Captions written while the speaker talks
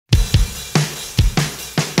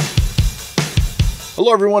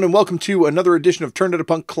Hello, everyone, and welcome to another edition of Turned Out a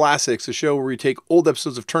Punk Classics, a show where we take old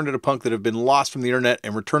episodes of Turned Out a Punk that have been lost from the internet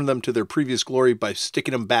and return them to their previous glory by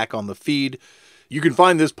sticking them back on the feed. You can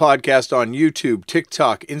find this podcast on YouTube,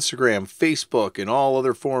 TikTok, Instagram, Facebook, and all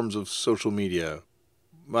other forms of social media.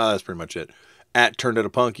 Well, that's pretty much it. At Turned Out a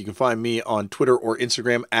Punk. You can find me on Twitter or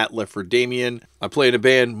Instagram at Left for Damian. I play in a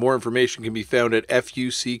band. More information can be found at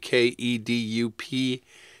fuckedup.cc.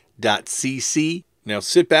 Now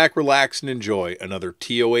sit back, relax, and enjoy another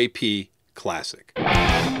TOAP Classic.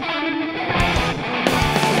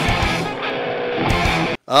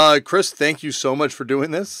 Chris, thank you so much for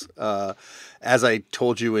doing this. As I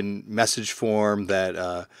told you in message form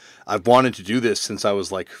that I've wanted to do this since I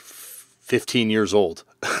was like 15 years old.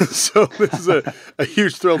 So this is a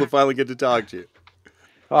huge thrill to finally get to talk to you.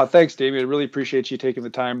 Thanks, Damian. I really appreciate you taking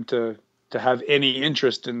the time to have any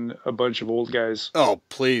interest in a bunch of old guys. Oh,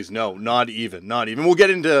 please. No, not even. We'll get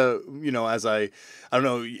into, as I don't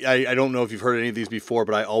know if you've heard any of these before,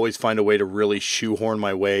 but I always find a way to really shoehorn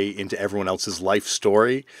my way into everyone else's life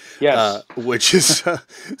story. Yes. Which is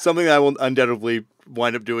something I will undoubtedly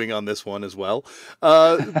wind up doing on this one as well.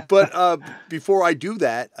 But before I do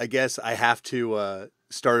that, I guess I have to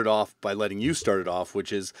start it off by letting you start it off,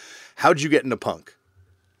 which is, how'd you get into punk?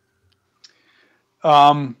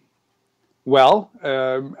 Well,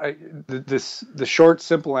 the short,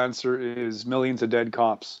 simple answer is Millions of Dead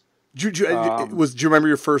Cops. Do you remember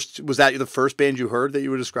your first? Was that the first band you heard that you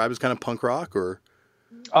would describe as kind of punk rock, or?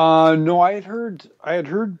 No, I had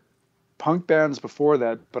heard punk bands before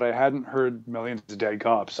that, but I hadn't heard Millions of Dead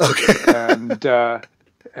Cops. Okay.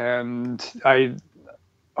 and I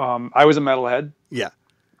was a metalhead. Yeah.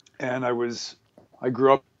 And I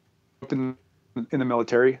grew up in the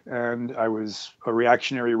military, and I was a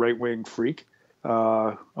reactionary right-wing freak,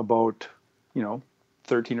 about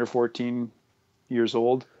 13 or 14 years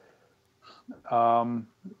old. I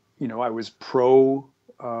was pro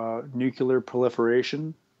nuclear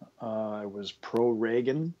proliferation. I was pro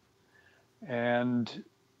Reagan, and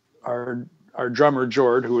our drummer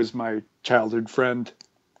Jord, who was my childhood friend,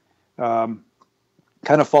 kind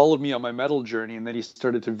of followed me on my metal journey, and then he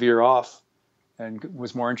started to veer off and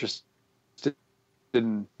was more interested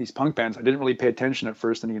in these punk bands. I didn't really pay attention at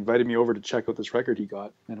first, and he invited me over to check out this record he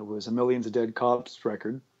got, and it was a Millions of Dead Cops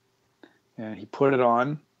record, and he put it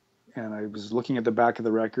on, and I was looking at the back of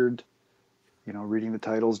the record, reading the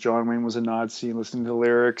titles. John Wayne was a Nazi, listening to the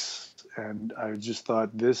lyrics, and I just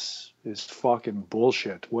thought, this is fucking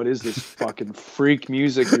bullshit. What is this fucking freak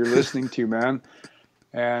music you're listening to, man?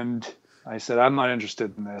 And I said, I'm not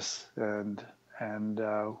interested in this, and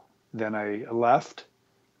then I left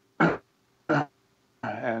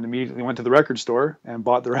and immediately went to the record store and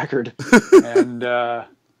bought the record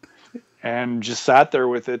and just sat there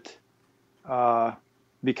with it,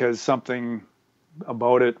 because something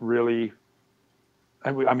about it really,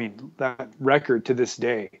 I mean, that record to this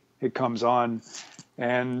day, it comes on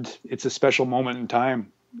and it's a special moment in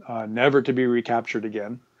time, never to be recaptured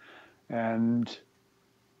again. And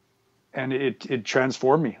it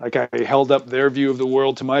transformed me. Like, I held up their view of the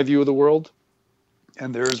world to my view of the world,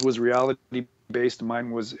 and theirs was reality based,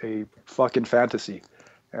 mine was a fucking fantasy,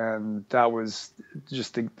 and that was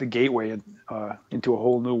just the gateway into a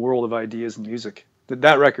whole new world of ideas and music.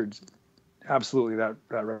 That record, absolutely, that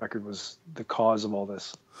record was the cause of all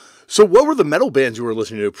this. So what were the metal bands you were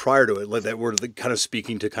listening to prior to it, like, that were kind of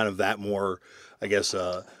speaking to kind of that more, I guess,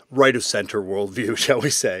 right of center worldview, shall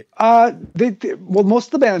we say? Well, most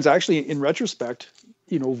of the bands, actually, in retrospect,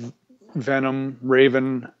 Venom,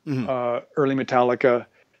 Raven, early Metallica,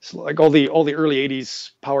 so like all the early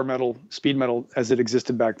 80s power metal, speed metal as it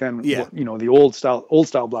existed back then, yeah. The old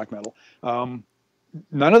style black metal. None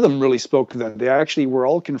of them really spoke to that. They actually were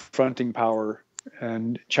all confronting power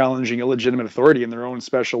and challenging illegitimate authority in their own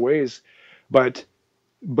special ways. But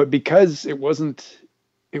because it wasn't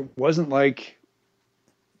like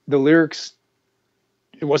the lyrics,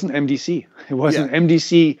 it wasn't MDC. It wasn't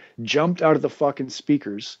MDC jumped out of the fucking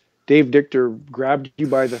speakers. Dave Dichter grabbed you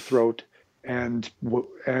by the throat and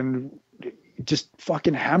just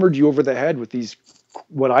fucking hammered you over the head with these,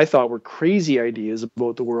 what I thought were crazy ideas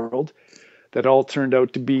about the world that all turned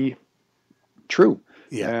out to be true.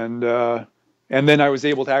 Yeah. And then I was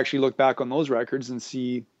able to actually look back on those records and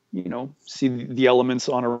see the elements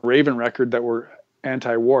on a Raven record that were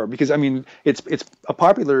anti-war, because I mean, it's a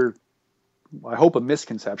popular, I hope a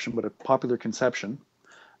misconception, but a popular conception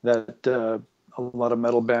that a lot of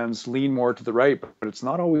metal bands lean more to the right, but it's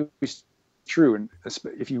not always true. And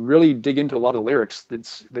if you really dig into a lot of the lyrics,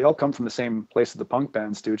 they all come from the same place that the punk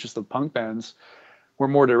bands do. It's just the punk bands were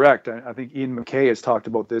more direct. I think Ian MacKaye has talked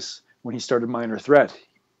about this when he started Minor Threat.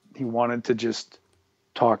 He wanted to just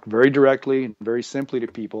talked very directly and very simply to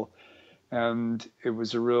people. And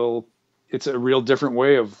it's a real different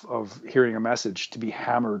way of hearing a message, to be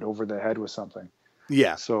hammered over the head with something.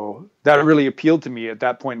 Yeah. So that really appealed to me at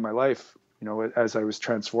that point in my life, as I was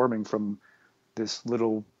transforming from this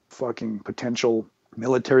little fucking potential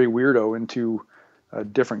military weirdo into a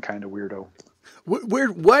different kind of weirdo.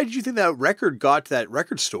 Why did you think that record got to that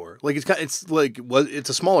record store? Like it's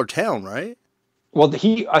a smaller town, right? Well,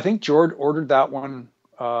 I think Jord ordered that one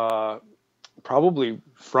probably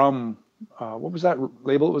from what was that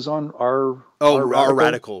label it was on? Our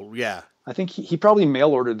Radical, yeah. I think he probably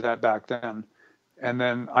mail ordered that back then, and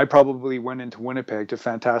then I probably went into Winnipeg to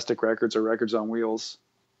Fantastic Records or Records on Wheels,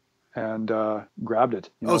 and grabbed it.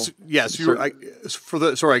 So I guess for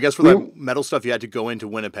that metal stuff, you had to go into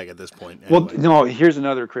Winnipeg at this point. Anyway. Well, no, here's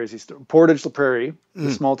another crazy story. Portage La Prairie,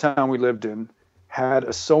 the small town we lived in, had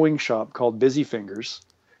a sewing shop called Busy Fingers.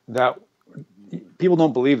 That people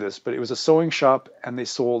don't believe this, but it was a sewing shop, and they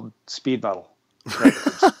sold speed metal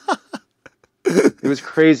records. It was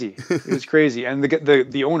crazy. It was crazy. And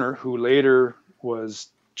the owner, who later was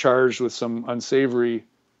charged with some unsavory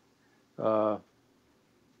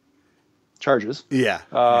charges.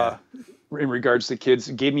 Yeah. In regards to kids,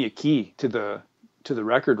 gave me a key to the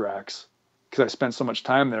record racks because I spent so much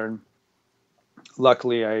time there. And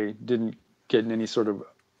luckily, I didn't get in any sort of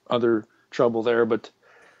other trouble there. But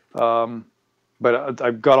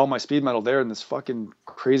I got all my speed metal there in this fucking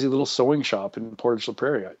crazy little sewing shop in Portage La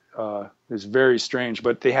Prairie. It was very strange,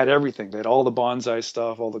 but they had everything. They had all the Bonsai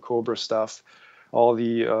stuff, all the Cobra stuff, all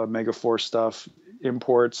the Megaforce stuff,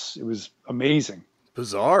 imports. It was amazing.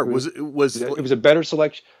 Bizarre. It was a better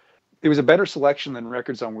selection. It was a better selection than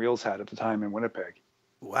Records on Wheels had at the time in Winnipeg.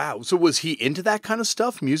 Wow. So was he into that kind of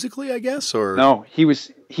stuff musically, I guess, or no? He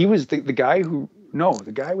was the guy who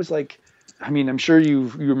the guy was like. I mean, I'm sure you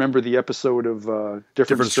remember the episode of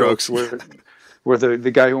Different Strokes where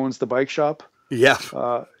the guy who owns the bike shop. Yeah.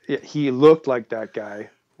 He looked like that guy.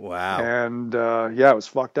 Wow. And it was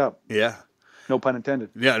fucked up. Yeah. No pun intended.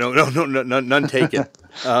 Yeah, no, none taken.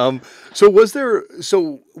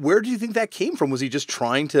 So where do you think that came from? Was he just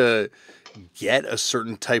trying to get a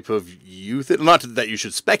certain type of youth? Not that you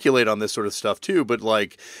should speculate on this sort of stuff too, but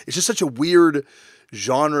like, it's just such a weird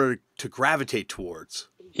genre to gravitate towards.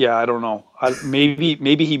 Yeah, I don't know.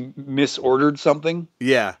 Maybe he misordered something.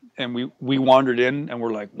 Yeah. And we wandered in and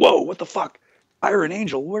we're like, whoa, what the fuck? Iron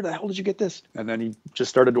Angel, where the hell did you get this? And then he just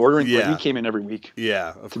started ordering. Yeah. He came in every week.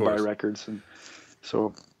 Yeah, of course. Buy records. And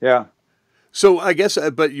so, yeah. So I guess,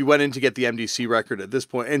 but you went in to get the MDC record at this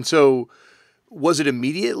point. And so was it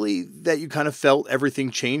immediately that you kind of felt everything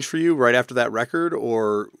changed for you right after that record?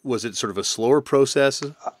 Or was it sort of a slower process?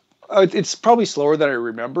 It's probably slower than I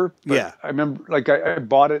remember. But yeah. I remember, like, I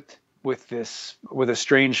bought it with a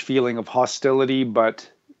strange feeling of hostility, but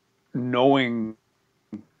knowing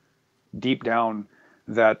deep down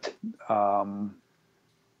that the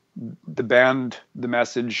band, the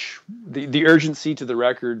message, the urgency to the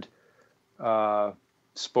record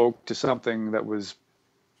spoke to something that was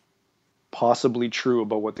possibly true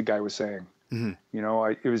about what the guy was saying.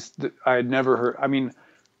 Mm-hmm. I had never heard. I mean,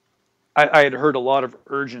 I had heard a lot of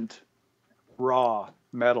urgent, raw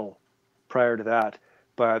metal prior to that,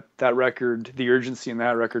 but that record, the urgency in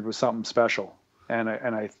that record was something special. And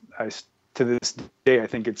I to this day, I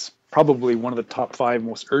think it's probably one of the top 5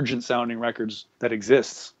 most urgent sounding records that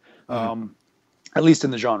exists, at least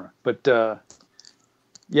in the genre. But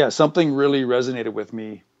something really resonated with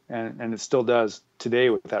me, and it still does today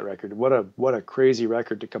with that record. What a crazy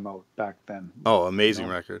record to come out back then. Oh, amazing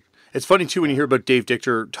record. It's funny too when you hear about Dave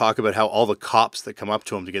Dichter talk about how all the cops that come up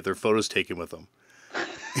to him to get their photos taken with him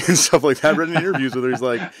and stuff like that. I've read in interviews where he's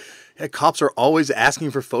like, yeah, cops are always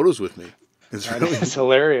asking for photos with me. It's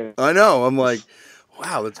hilarious. I know. I'm like,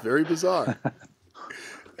 wow, that's very bizarre.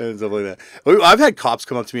 And stuff like that. I've had cops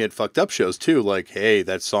come up to me at fucked up shows too, like, hey,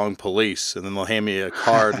 that song Police, and then they'll hand me a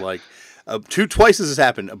card like twice this has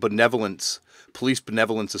happened, a Police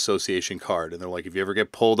Benevolence Association card, and they're like, if you ever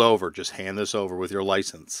get pulled over, just hand this over with your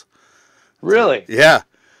license. Really? Yeah.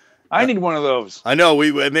 I need one of those. I know,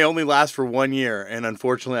 and they only last for 1 year, and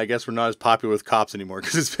unfortunately, I guess we're not as popular with cops anymore,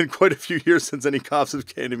 because it's been quite a few years since any cops have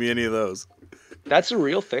handed me any of those. That's a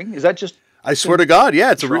real thing? Is that just... I swear to God,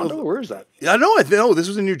 yeah, it's Toronto? a real... Where is that? Yeah, no, this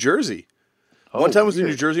was in New Jersey. One time it was in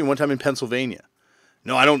New Jersey, and one time in Pennsylvania.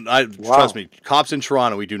 No, I don't... Trust me, cops in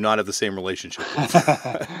Toronto, we do not have the same relationship.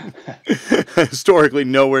 Historically,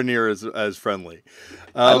 nowhere near as friendly.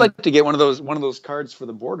 I'd like to get one of those cards for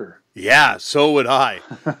the border. Yeah, so would I.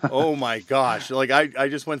 Oh my gosh. Like I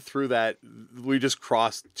just went through that. We just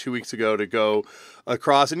crossed 2 weeks ago to go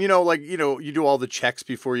across, and you do all the checks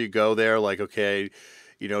before you go there. Like, okay,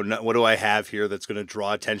 what do I have here that's going to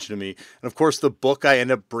draw attention to me? And of course, the book I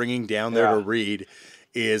end up bringing down there to read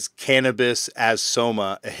is Cannabis as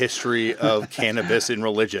Soma, A History of Cannabis in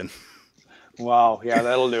Religion. Wow. Yeah,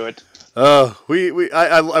 that'll do it.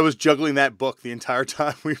 I was juggling that book the entire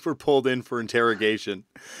time we were pulled in for interrogation.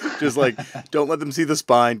 Just like, don't let them see the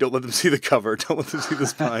spine. Don't let them see the cover. Don't let them see the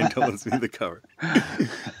spine. Don't let them see the cover.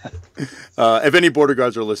 If any border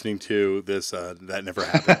guards are listening to this, that never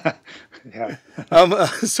happened. Yeah.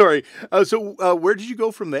 Sorry. So where did you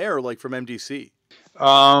go from there? Like from MDC?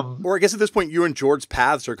 Or I guess at this point, you and Jord's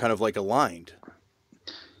paths are kind of like aligned.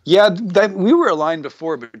 Yeah, we were aligned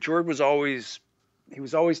before, but Jord was always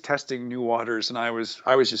testing new waters, and I was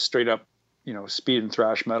just straight up, speed and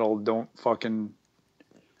thrash metal. Don't fucking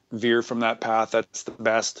veer from that path. That's the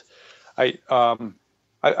best. I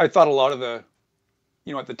thought a lot of the,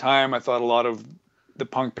 at the time, I thought a lot of the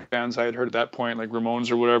punk bands I had heard at that point, like Ramones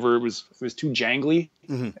or whatever, it was too jangly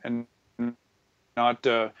and not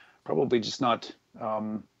probably just not.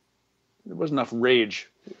 There wasn't enough rage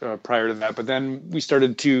prior to that, but then we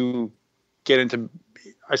started to get into.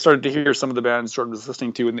 I started to hear some of the bands Jordan was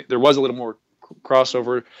listening to, and there was a little more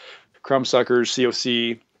crossover. Crumbsuckers,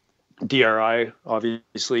 COC, DRI,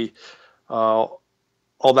 obviously, all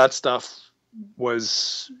that stuff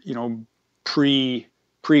was pre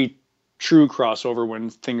true crossover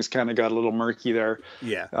when things kind of got a little murky there.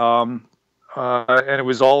 Yeah. And it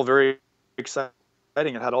was all very exciting.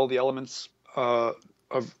 It had all the elements of,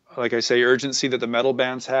 like I say, urgency that the metal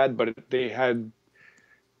bands had, but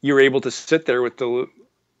you were able to sit there with the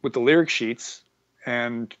lyric sheets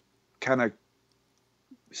and kind of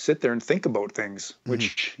sit there and think about things,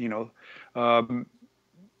 which, a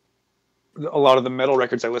lot of the metal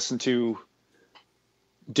records I listened to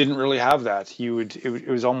didn't really have that. It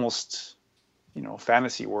was almost,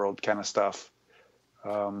 fantasy world kind of stuff.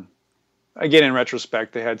 Again, in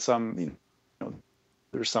retrospect, they had some,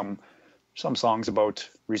 there's some songs about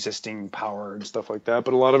resisting power and stuff like that,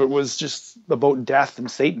 but a lot of it was just about death and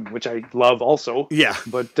Satan, which I love also. Yeah.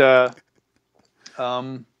 But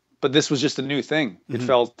this was just a new thing. It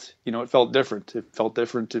felt, it felt different. It felt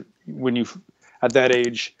different when you, at that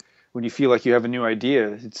age, when you feel like you have a new idea,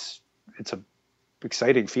 it's a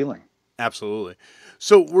exciting feeling. Absolutely.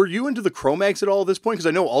 So were you into the Cro-Mags at all at this point? Because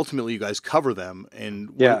I know ultimately you guys cover them,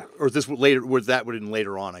 and or this later, was that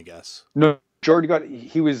later on, I guess? No, Jordan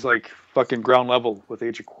he was like fucking ground level with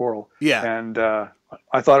Age of Quarrel. Yeah. And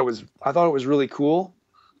I thought it was really cool.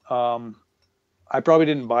 I probably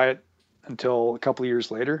didn't buy it until a couple of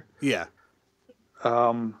years later. Yeah.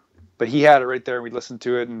 But he had it right there. We listened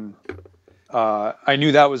to it, and I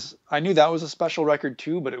knew that was a special record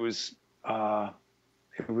too, but it was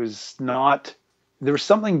not. There was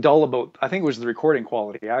something dull about. I think it was the recording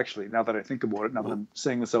quality. Actually, now that I think about it, now that I'm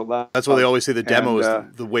saying this out loud, that's why they always say the demo is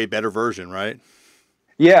the way better version, right?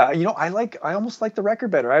 Yeah, I almost like the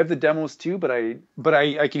record better. I have the demos too, but I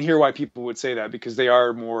can hear why people would say that, because they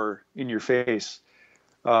are more in your face.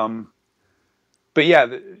 But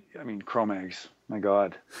yeah, Cro-Mags. My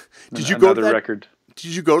God, Did you go to that record?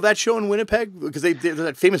 Did you go to that show in Winnipeg? Because they did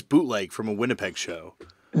that famous bootleg from a Winnipeg show.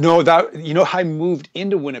 No, I moved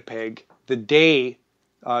into Winnipeg the day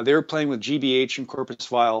they were playing with GBH and Corpus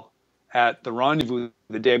Vile at the Rendezvous.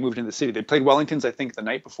 The day I moved into the city, they played Wellington's, I think, the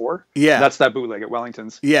night before. Yeah, that's that bootleg at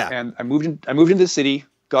Wellington's. Yeah, and I moved into the city,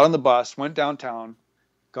 got on the bus, went downtown,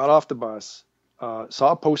 got off the bus,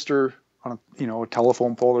 saw a poster on a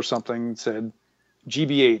telephone pole or something, said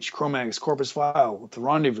GBH, Cro-Mags, Corpus Vile, the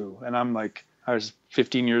Rendezvous, and I'm like, I was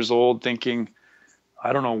 15 years old, thinking,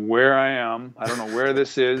 I don't know where I am. I don't know where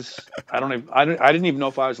this is. I didn't even know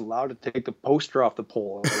if I was allowed to take the poster off the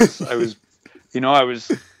pole. I was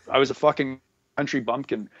a fucking country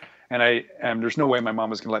bumpkin, and there's no way my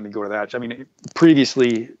mom was going to let me go to that. I mean,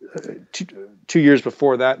 previously, 2 years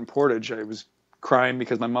before that in Portage, I was crying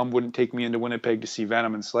because my mom wouldn't take me into Winnipeg to see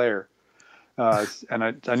Venom and Slayer,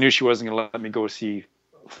 and I knew she wasn't going to let me go see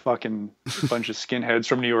a fucking bunch of skinheads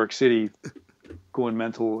from New York City going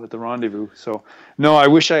mental at the Rendezvous. So no, I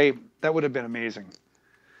wish that would have been amazing,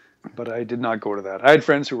 but I did not go to that. I had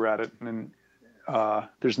friends who were at it, and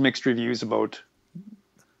there's mixed reviews about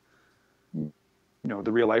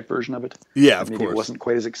the real life version of it. Yeah, of Maybe course. It wasn't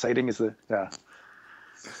quite as exciting as the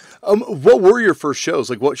What were your first shows?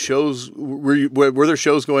 Like, what shows were there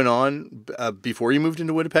shows going on before you moved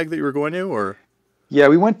into Winnipeg that you were going to, or? Yeah,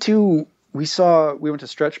 we went to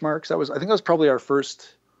Stretch Marks. I think that was probably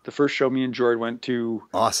the first show me and Jord went to.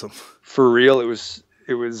 Awesome. For real. It was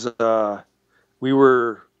we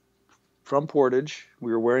were from Portage.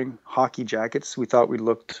 We were wearing hockey jackets. We thought we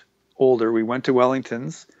looked older. We went to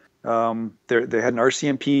Wellington's. They had an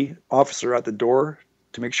RCMP officer at the door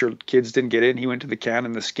to make sure kids didn't get in. He went to the can,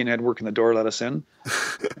 and the skinhead working the door let us in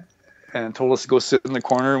and told us to go sit in the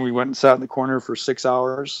corner. And we went and sat in the corner for 6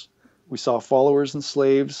 hours. We saw Followers and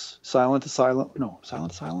Slaves, Silent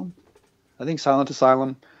Asylum. I think Silent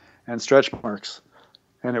Asylum and Stretch Marks.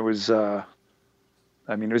 And it was, it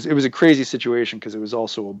was a crazy situation because it was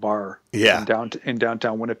also a bar in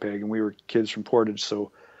downtown Winnipeg, and we were kids from Portage.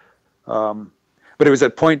 So, but it was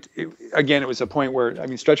at point, it was a point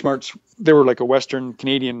where, Stretch Marks, they were like a Western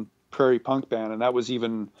Canadian prairie punk band, and that was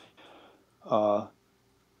even,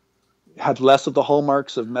 had less of the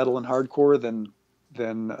hallmarks of metal and hardcore than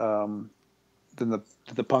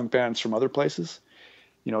the punk bands from other places.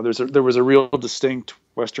 There was a real distinct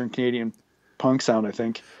Western Canadian punk sound, I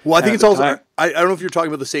think. Well, I think it's also, I don't know if you're talking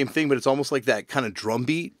about the same thing, but it's almost like that kind of drum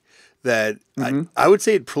beat that I would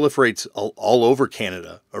say it proliferates all over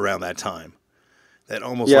Canada around that time. That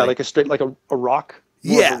almost like a straight, like a rock,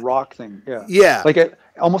 more of a rock thing. Yeah. Yeah. Like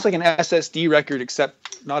almost like an SSD record,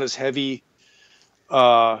 except not as heavy,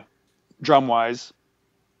 drum wise.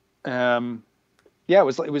 It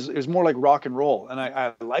was more like rock and roll, and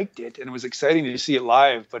I liked it, and it was exciting to see it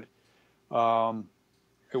live, but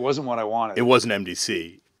it wasn't what I wanted. It wasn't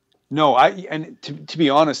MDC. No, to be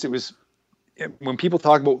honest, when people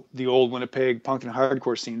talk about the old Winnipeg punk and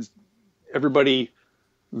hardcore scenes, everybody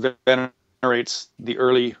venerates the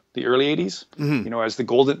early 80s, as the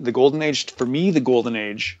golden age. For me, the golden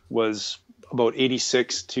age was about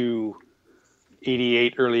 86 to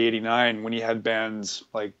 88, early 89, when you had bands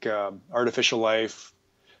like Artificial Life,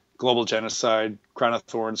 Global Genocide, Crown of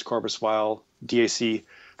Thorns, Corpus Vile, DAC.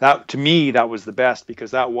 That, to me, that was the best, because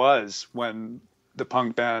that was when the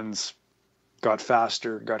punk bands got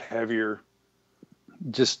faster, got heavier.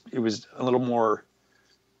 Just, it was a little more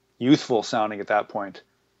youthful sounding at that point.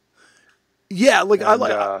 Yeah,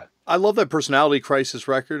 I love that Personality Crisis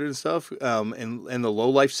record and stuff, and the Low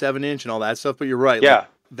Life 7-inch and all that stuff. But you're right. Yeah.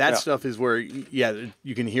 That stuff is where,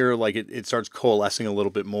 you can hear like it starts coalescing a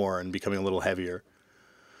little bit more and becoming a little heavier.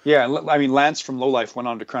 Yeah, Lance from Low Life went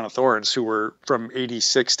on to Crown of Thorns, who were from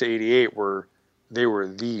 86 to 88 or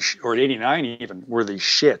 89 even, were the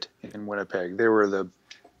shit in Winnipeg.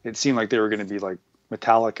 It seemed like they were going to be like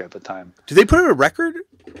Metallica at the time. Did they put out a record?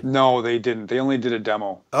 No, they didn't. They only did a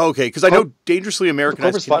demo. Oh, okay, because I know Dangerously American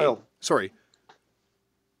Corpus Vile. Sorry.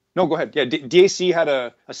 No, go ahead. Yeah, DAC had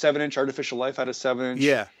a 7-inch. Artificial Life had a 7-inch.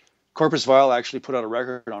 Yeah. Corpus Vile actually put out a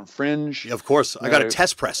record on Fringe. Yeah, of course. I got a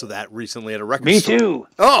test press of that recently at a record store. Me too.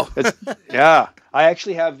 Oh. Yeah. I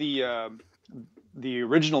actually have the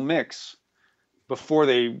original mix before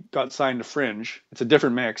they got signed to Fringe. It's a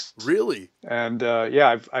different mix. Really? And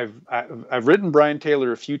I've written Brian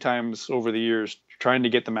Taylor a few times over the years trying to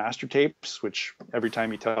get the master tapes, which every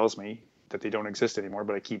time he tells me that they don't exist anymore,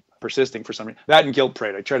 but I keep persisting for some reason. That and Guilt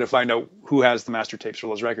Parade. I try to find out who has the master tapes for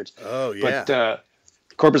those records. Oh, yeah. But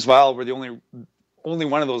Corpus Vile were the only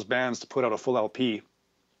one of those bands to put out a full LP.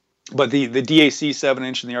 But the DAC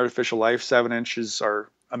 7-inch and the Artificial Life 7-inches are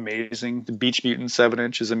amazing. The Beach Mutant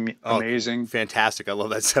 7-inch is amazing. Fantastic. I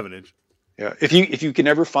love that 7-inch. Yeah. If you can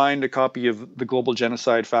ever find a copy of the Global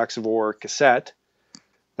Genocide Facts of War cassette,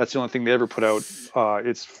 that's the only thing they ever put out.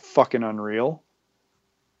 It's fucking unreal.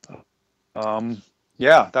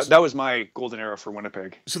 That was my golden era for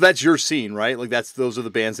Winnipeg. So that's your scene, right? Like those are the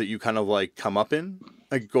bands that you kind of like come up in,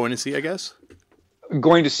 like going to see, I guess.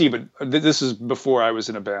 Going to see, but this is before I was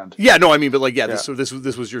in a band. Yeah, no, I mean, but like, this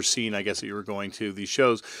was your scene, I guess, that you were going to these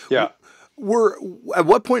shows. Yeah. At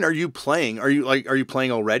what point are you playing? Are you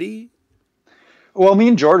playing already? Well, me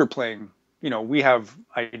and Jord are playing. We have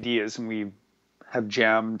ideas and we have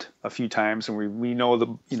jammed a few times, and we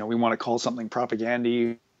know we want to call something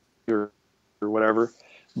Propagandhi or whatever,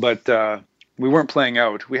 but we weren't playing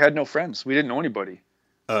out. We had no friends. We didn't know anybody.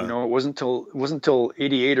 It wasn't until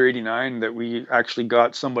 88 or 89 that we actually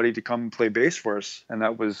got somebody to come play bass for us, and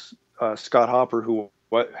that was Scott Hopper, who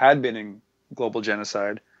had been in Global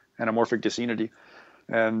Genocide and Amorphic Disunity.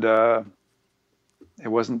 And it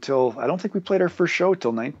wasn't until, I don't think we played our first show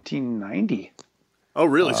till 1990. Oh,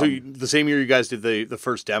 really? So the same year you guys did the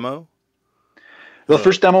first demo? The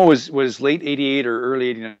first demo was late 88 or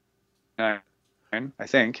early 89. I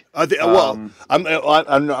think. I'm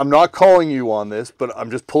not calling you on this, but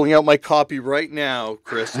I'm just pulling out my copy right now,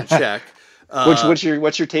 Chris, to check. What's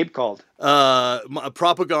your tape called?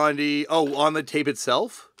 Propagandhi. Oh, on the tape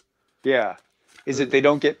itself. Yeah. Is it They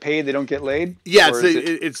Don't Get Paid, They Don't Get Laid? Yeah,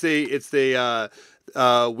 it's the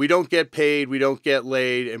we don't get paid, we don't get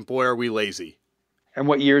laid, and boy are we lazy. And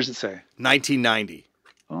what year does it say? 1990.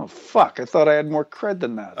 Oh fuck! I thought I had more cred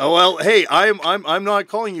than that. Oh well, hey, I'm not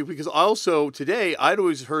calling you because also today I'd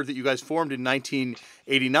always heard that you guys formed in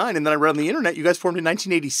 1989, and then I read on the internet you guys formed in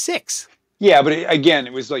 1986. Yeah, but again,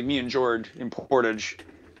 it was like me and Jord in Portage.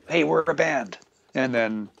 Hey, we're a band, and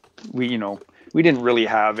then we didn't really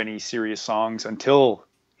have any serious songs until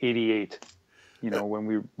 '88. When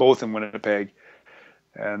we were both in Winnipeg,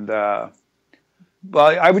 and well,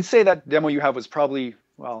 I would say that demo you have was probably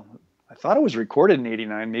I thought it was recorded in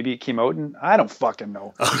 '89. Maybe it came out in I don't fucking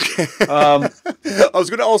know. Okay. I was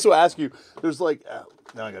going to also ask you. There's like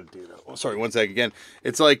now I got to do that. Oh, sorry, one sec again.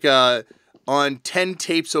 It's like on 10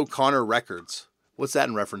 Tapes O'Connor Records. What's that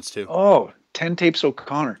in reference to? Oh, 10 Tapes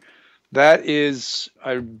O'Connor. That is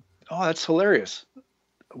that's hilarious.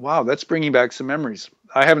 Wow, that's bringing back some memories.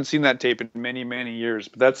 I haven't seen that tape in many, many years,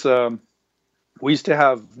 but that's we used to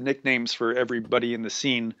have nicknames for everybody in the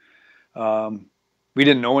scene. We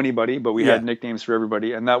didn't know anybody, but we had nicknames for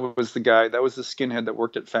everybody. And that was the skinhead that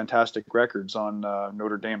worked at Fantastic Records on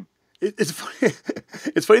Notre Dame. It's funny.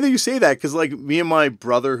 It's funny that you say that because, like, me and my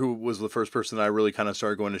brother, who was the first person that I really kind of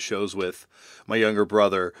started going to shows with, my younger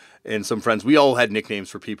brother and some friends, we all had nicknames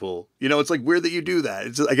for people. It's like weird that you do that.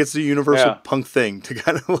 It's I guess it's a universal punk thing to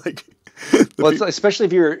kind of like. Well, especially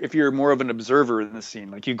if you're more of an observer in the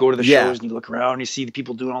scene, like you go to the shows and you look around, and you see the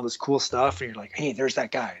people doing all this cool stuff, and you're like, hey, there's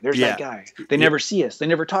that guy. There's that guy. They never see us. They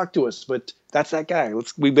never talk to us, but that's that guy.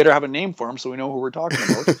 We better have a name for him so we know who we're talking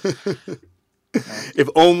about. If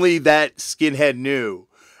only that skinhead knew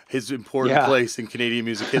his important place in Canadian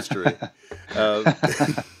music history.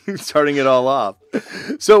 Starting it all off.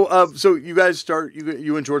 So you guys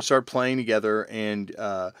you and George start playing together, and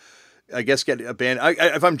I guess get a band.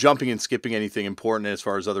 If I'm jumping and skipping anything important as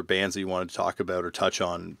far as other bands that you want to talk about or touch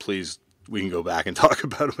on, please, we can go back and talk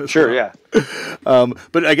about them. Sure, yeah.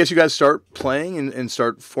 But I guess you guys start playing and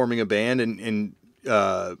start forming a band, and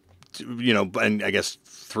I guess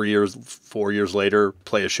 4 years later,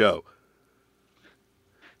 play a show.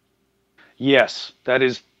 Yes, that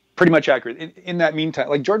is pretty much accurate. In that meantime,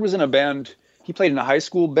 like Jord was in a band, he played in a high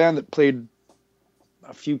school band that played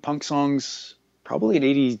a few punk songs, probably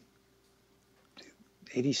in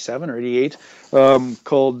 87 or 88,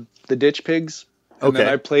 called The Ditch Pigs. And then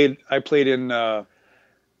I played in the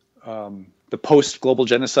post-global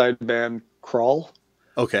genocide band Crawl.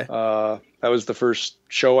 Okay. That was the first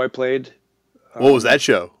show I played. What was that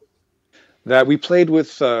show? That we played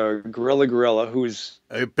with Gorilla, who's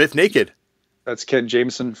Biff Naked. That's Ken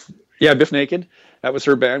Jameson. Yeah, Biff Naked. That was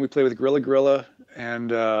her band. We played with Gorilla,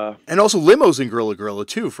 and also Limos in Gorilla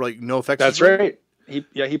too for like No Effects. That's right.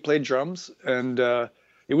 He played drums, and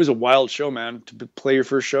it was a wild show, man, to play your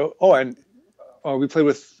first show. Oh, and we played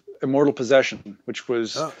with Immortal Possession, which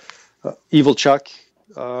was Evil Chuck,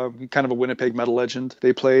 kind of a Winnipeg metal legend.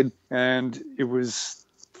 They played, and it was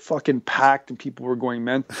fucking packed, and people were going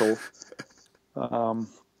mental. It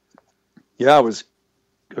was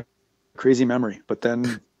a crazy memory. But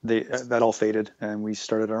then that all faded, and we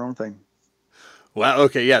started our own thing. Wow.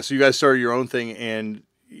 Okay. Yeah. So you guys started your own thing, and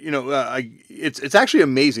it's actually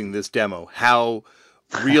amazing, this demo, how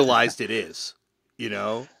realized it is.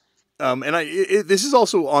 This is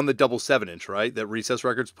also on the double 7-inch, right? That Recess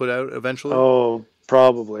Records put out eventually. Oh,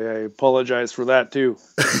 probably. I apologize for that too.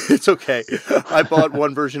 It's okay. I bought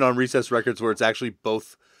one version on Recess Records where it's actually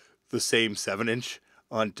both the same 7-inch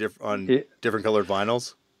on different colored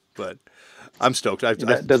vinyls, but I'm stoked.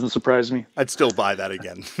 That doesn't surprise me. I'd still buy that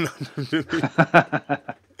again.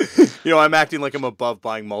 I'm acting like I'm above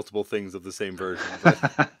buying multiple things of the same version.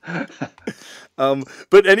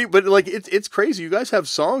 But it's crazy. You guys have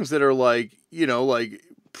songs that are like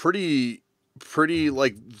pretty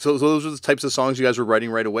like so those are the types of songs you guys were writing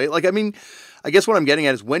right away. Like, I mean, I guess what I'm getting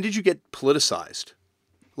at is, when did you get politicized?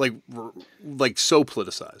 Like so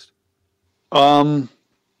politicized?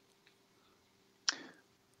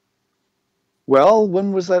 Well,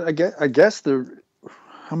 when was that? I guess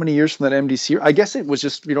how many years from that MDC? I guess it was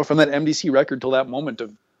just, from that MDC record till that moment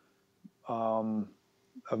of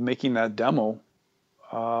making that demo.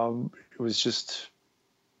 It was just,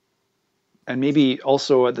 and maybe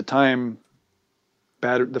also at the time,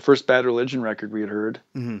 the first Bad Religion record we had heard,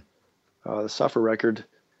 the Suffer record.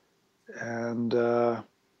 And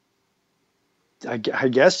I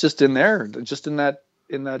guess just in that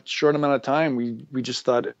short amount of time, we just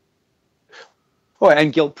thought. Oh,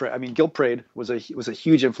 and Guilt Parade was a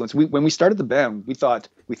huge influence. When we started the band, we thought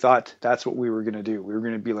that's what we were going to do. We were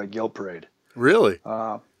going to be like Guilt Parade. Really?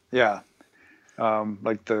 Yeah.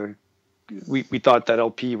 We thought that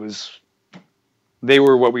LP they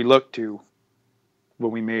were what we looked to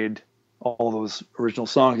when we made all those original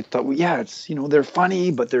songs. We thought, it's, they're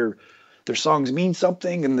funny, but they're their songs mean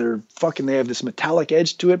something, and they have this metallic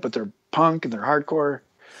edge to it, but they're punk and they're hardcore.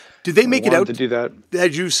 Did they make it out to do that?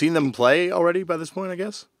 Had you seen them play already by this point, I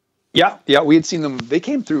guess? Yeah, we had seen them. They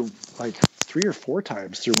came through like 3 or 4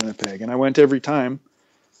 times through Winnipeg, and I went every time.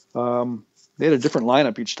 They had a different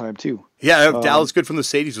lineup each time too. Yeah, Dallas Good from the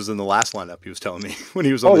Sadies was in the last lineup. He was telling me when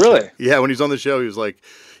he was on. Oh, the really? Show. Yeah, when he was on the show, he was like,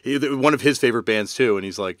 one of his favorite bands too, and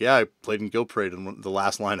he's like, yeah, I played in Guild Parade in the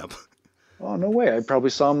last lineup. Oh, no way! I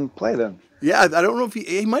probably saw him play then. Yeah, I don't know if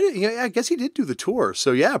he might. Yeah, I guess he did do the tour.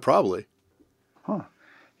 So yeah, probably. Huh?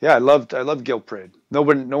 Yeah, I loved Guild Parade. No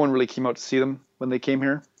one really came out to see them when they came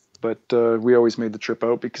here, but we always made the trip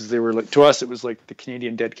out because they were like, to us it was like the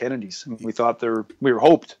Canadian Dead Kennedys, and we thought we were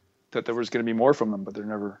hoped that there was going to be more from them, but there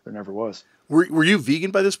never was. Were you vegan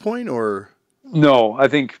by this point, or? No, I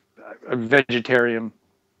think a vegetarian.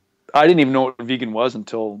 I didn't even know what vegan was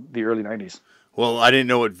until the early 90s. Well, I didn't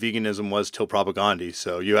know what veganism was till Propagandhi,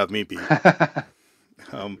 so you have me beat.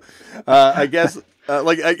 I guess,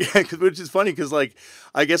 which is funny because, like,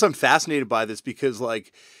 I guess I'm fascinated by this because,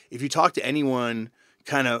 like, if you talk to anyone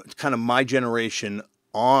kind of my generation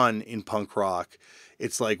in punk rock,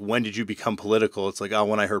 it's like, when did you become political? It's like, oh,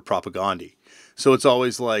 when I heard Propagandhi. So it's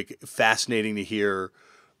always like fascinating to hear,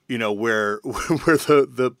 where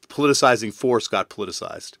the politicizing force got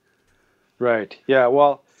politicized. Right. Yeah.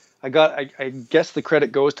 Well, I guess the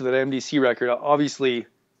credit goes to that MDC record. Obviously,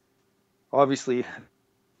 the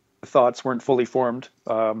thoughts weren't fully formed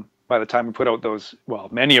by the time we put out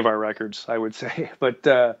many of our records, I would say.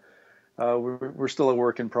 But we're still a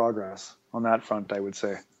work in progress on that front, I would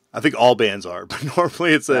say. I think all bands are, but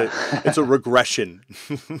normally it's a regression.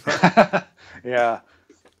 Yeah.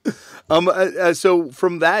 So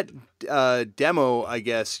from that demo, I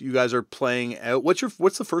guess you guys are playing out. What's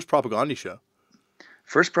the first Propagandhi show?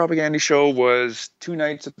 First Propagandhi show was 2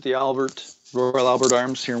 nights at the Royal Albert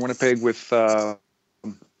Arms here in Winnipeg with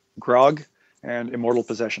Grog and Immortal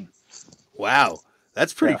Possession. Wow,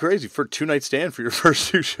 that's pretty crazy for a 2-night stand for your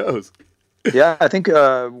first 2 shows. Yeah, I think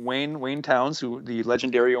Wayne Towns, who the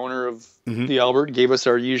legendary owner of the Albert, gave us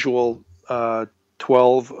our usual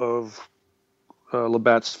 12 of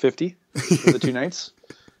Labatt's 50 for the 2 nights,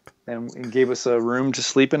 and gave us a room to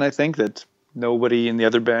sleep in. I think that nobody in the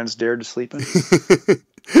other bands dared to sleep in.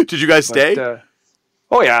 Did you guys stay?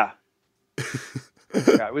 Oh yeah.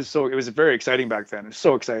 Yeah, it was very exciting back then. It was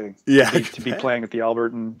so exciting. Yeah, to be playing at the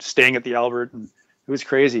Albert and staying at the Albert, and it was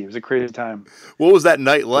crazy. It was a crazy time. What was that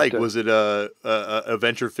night like? Was it a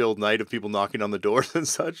adventure-filled night of people knocking on the doors and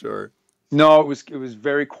such, or? No, it was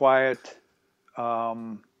very quiet,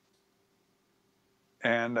 and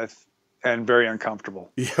very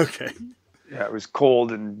uncomfortable. Yeah. Okay. Yeah, it was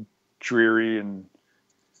cold and dreary, and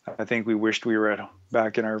I think we wished we were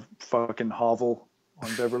back in our fucking hovel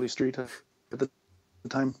on Beverly Street at the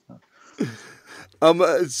time. What? And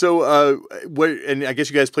I guess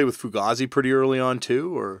you guys played with Fugazi pretty early on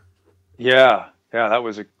too, or? Yeah, that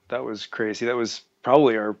was crazy. That was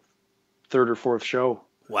probably our 3rd or 4th show.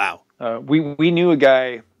 Wow. We knew a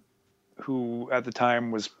guy who at the time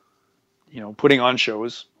was, putting on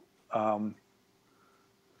shows, and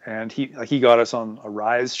he got us on a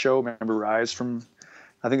Rise show. Remember Rise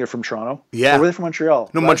I think they're from Toronto. Yeah. Or were they from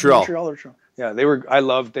Montreal? No, Montreal. Montreal or Toronto? Yeah, they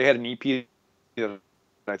had an EP that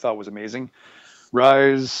I thought was amazing.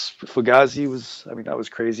 Rise, Fugazi that was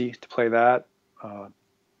crazy to play that.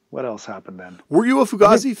 What else happened then? Were you a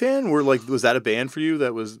Fugazi fan? Was that a band for you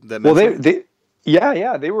that meant well,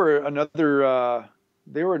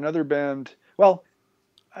 they were another band. Well,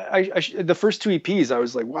 the first 2 EPs, I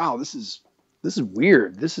was like, wow, this is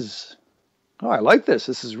weird. I like this.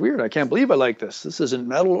 This is weird. I can't believe I like this. This isn't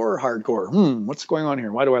metal or hardcore. What's going on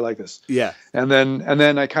here? Why do I like this? Yeah. And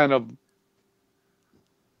then I kind of,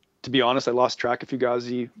 to be honest, I lost track of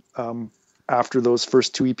Fugazi after those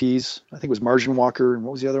first 2 EPs. I think it was Margin Walker, and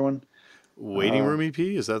what was the other one? Waiting Room EP?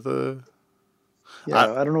 Is that the?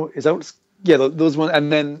 Yeah, I don't know. Is that those ones?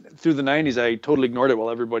 And then through the 90s, I totally ignored it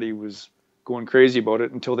while everybody was going crazy about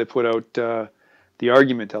it until they put out the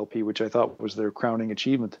Argument LP, which I thought was their crowning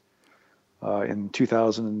achievement in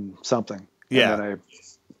 2000 and something. Yeah.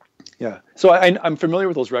 And so I'm familiar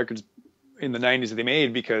with those records in the 90s that they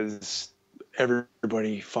made because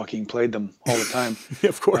everybody fucking played them all the time. Yeah,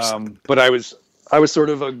 of course. But I was sort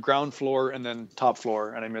of a ground floor and then top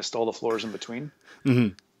floor, and I missed all the floors in between.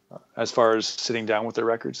 As far as sitting down with their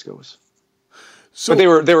records goes. So,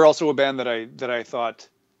 but they were also a band that I thought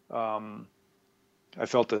I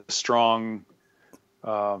felt a strong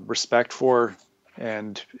respect for,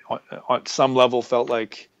 and on some level felt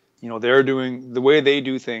like they're doing the way they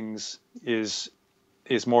do things is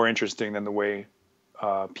more interesting than the way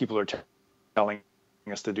people are telling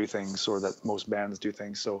us to do things, or that most bands do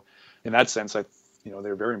things. So in that sense,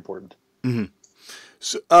 they're very important. Mm-hmm.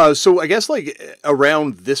 So I guess like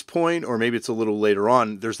around this point, or maybe it's a little later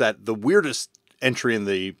on, there's the weirdest entry in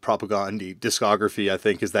the Propagandhi discography, I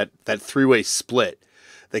think, is that three-way split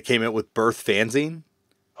that came out with Birth Fanzine.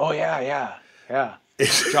 Oh yeah.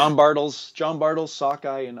 John Bartles,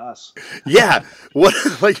 Sockeye, and us. Yeah, what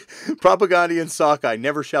like Propagandhi and Sockeye,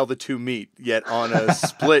 never shall the two meet. Yet on a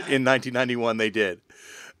split in 1991, they did.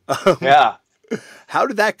 Yeah. How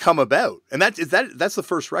did that come about? And that's the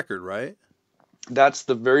first record, right? That's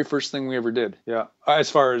the very first thing we ever did. Yeah, as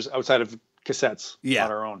far as outside of cassettes, yeah,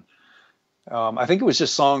 on our own. I think it was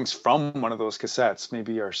just songs from one of those cassettes,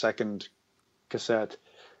 maybe our second cassette.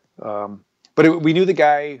 But we knew the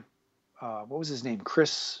guy. What was his name?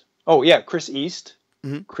 Chris. Oh yeah, Chris East.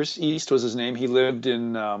 Mm-hmm. Chris East was his name. He lived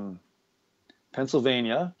in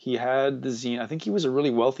Pennsylvania. He had the zine. I think he was a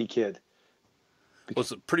really wealthy kid. Well,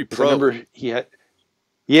 it's pretty pro. I remember he had.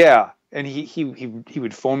 Yeah, and he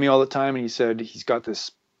would phone me all the time, and he said he's got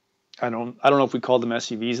this. I don't know if we called them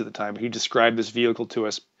SUVs at the time, but he described this vehicle to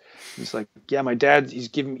us. He's like, yeah, my dad. He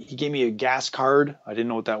gave me a gas card. I didn't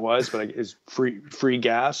know what that was, but it's free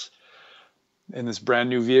gas in this brand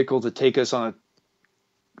new vehicle to take us on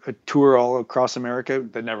a tour all across America.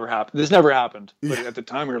 That never happened. This never happened. But at the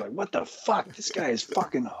time we were like, what the fuck? This guy is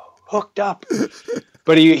fucking hooked up.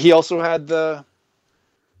 But he also had the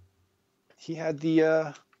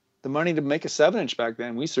money to make a 7-inch back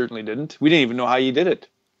then. We certainly didn't. We didn't even know how you did it.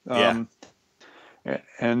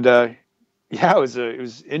 Yeah, it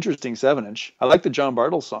was interesting 7-inch. I like the John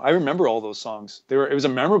Bartles song. I remember all those songs. It was a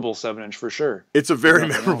memorable 7-inch for sure. It's a very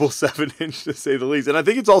memorable 7-inch to say the least. And I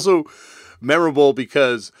think it's also memorable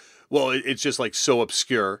because, well, it's just like so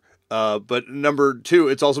obscure. But number two,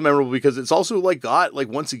 it's also memorable because it's also like got like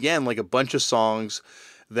once again like a bunch of songs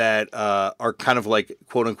that are kind of like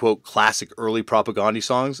quote unquote classic early Propagandhi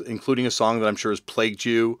songs, including a song that I'm sure has plagued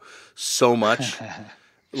you so much.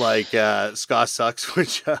 Like Ska Sucks,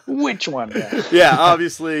 which one? Yeah,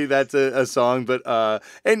 obviously that's a song, but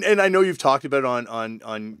and I know you've talked about it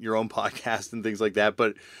on your own podcast and things like that,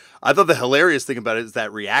 but I thought the hilarious thing about it is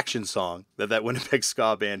that reaction song that Winnipeg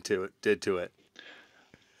ska band did to it.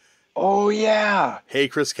 Oh yeah. Hey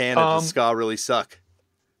Chris, does ska really suck?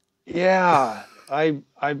 Yeah, I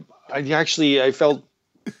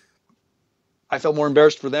felt more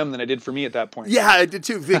embarrassed for them than I did for me at that point. Yeah, I did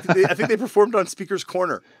too. I think they performed on Speaker's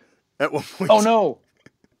Corner at one point. Oh no!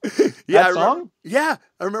 Yeah, song? Yeah,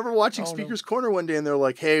 I remember watching Speaker's Corner one day, and they're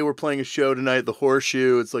like, "Hey, we're playing a show tonight at the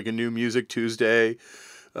Horseshoe. It's like a new Music Tuesday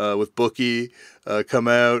with Bookie. Come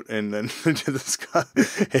out and then do the ska.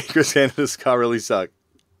 Hey, Chris, does ska really suck?"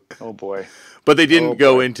 Oh boy! But they didn't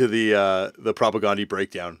go into the Propagandhi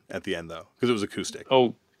breakdown at the end though, because it was acoustic.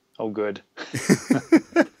 Oh, good.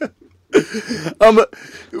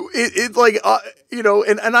 It's like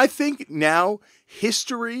and I think now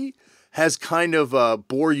history has kind of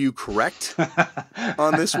bore you correct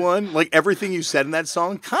on this one. Like everything you said in that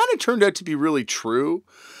song kind of turned out to be really true.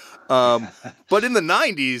 But in the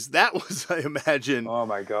 90s, that was, I imagine. Oh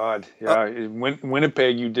my God! Yeah, in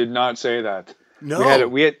Winnipeg, you did not say that. No,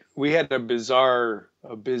 we had a bizarre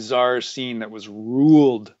scene that was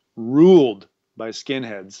ruled by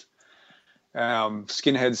skinheads.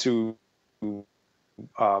 Skinheads who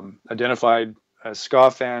identified as ska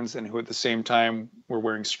fans and who at the same time were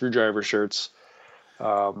wearing Screwdriver shirts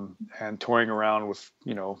and touring around with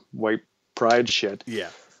white pride shit. Yeah.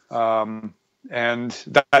 But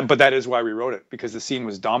that is why we wrote it, because the scene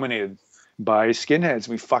was dominated by skinheads.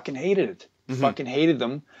 We fucking hated it. Mm-hmm. Fucking hated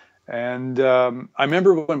them. And I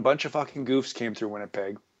remember when a bunch of fucking goofs came through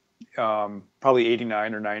Winnipeg, probably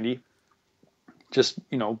 89 or 90. Just,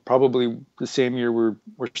 probably the same year we're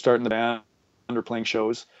starting the band or playing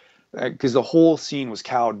shows, because the whole scene was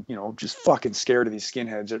cowed, just fucking scared of these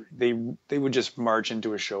skinheads. They would just march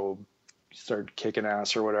into a show, start kicking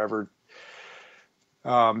ass or whatever,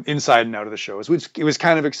 inside and out of the shows. It was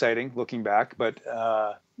kind of exciting looking back, but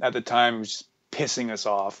at the time it was just pissing us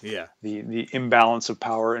off. Yeah. The imbalance of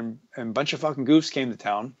power, and a bunch of fucking goofs came to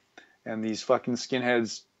town, and these fucking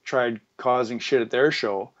skinheads tried causing shit at their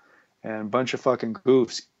show. And a bunch of fucking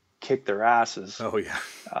goofs kicked their asses. Oh yeah,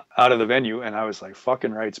 out of the venue, and I was like,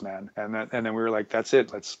 "Fucking rights, man!" And then we were like, "That's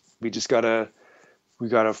it. We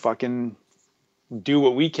gotta fucking do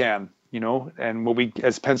what we can, And what we,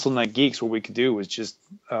 as Pencil Neck Geeks, what we could do was just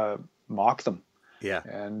mock them. Yeah.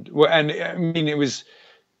 And I mean, it was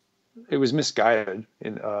misguided.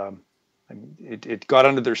 It got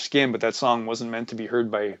under their skin, but that song wasn't meant to be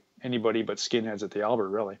heard by anybody but skinheads at the Albert,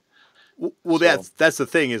 really. Well, So, that's the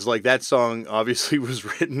thing is like that song obviously was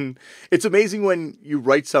written. It's amazing when you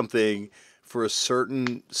write something for a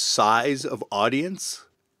certain size of audience,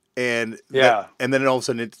 yeah. and then all of a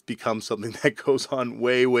sudden it becomes something that goes on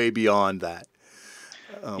way way beyond that.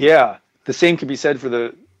 Yeah, the same could be said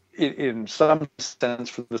for in some sense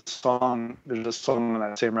for the song. There's a song on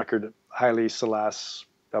that same record, "Highly Salas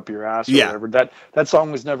Up Your Ass" or Yeah, whatever. That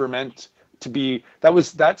song was never meant to be.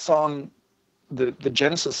 That song. The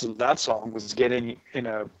genesis of that song was getting in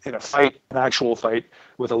a fight, an actual fight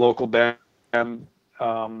with a local band,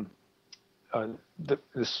 um,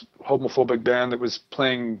 this homophobic band that was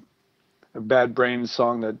playing a Bad Brains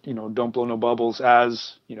song that "Don't Blow No Bubbles"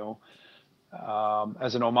 as an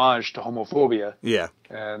homage to homophobia, yeah,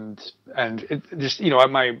 and it just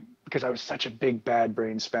at my because I was such a big Bad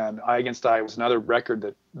Brains fan. Eye Against Eye was another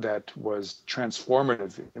record that was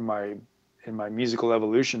transformative in my musical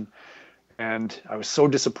evolution, and I was so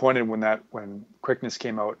disappointed when Quickness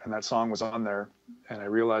came out and that song was on there, and I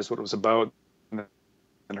realized what it was about, and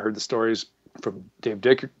heard the stories from Dave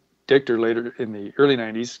Dichter later in the early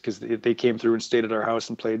 '90s because they came through and stayed at our house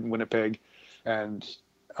and played in Winnipeg, and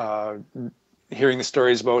hearing the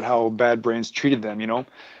stories about how Bad Brains treated them,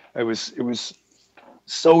 it was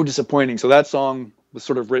so disappointing. So that song was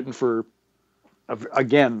sort of written for,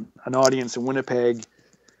 again, an audience in Winnipeg,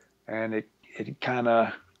 and it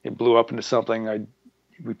blew up into something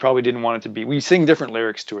we probably didn't want it to be. We sing different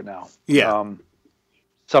lyrics to it now. yeah.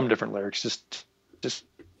 Some different lyrics, just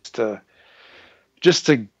to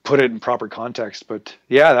put it in proper context. But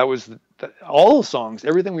yeah, that was all the songs.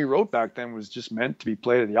 Everything we wrote back then was just meant to be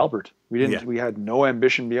played at the Albert. We had no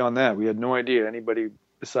ambition beyond that. We had no idea anybody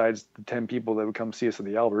besides the 10 people that would come see us at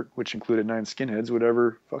the Albert, which included 9 skinheads, would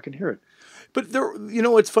ever fucking hear it. But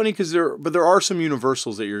it's funny because there are some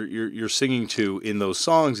universals that you're singing to in those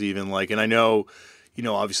songs, even like, and I know,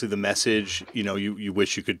 obviously the message, you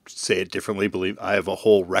wish you could say it differently. Believe I have a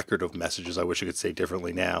whole record of messages I wish I could say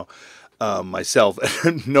differently now, myself,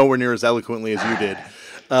 nowhere near as eloquently as you did.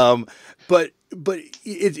 But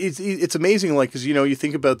it's amazing, like, because you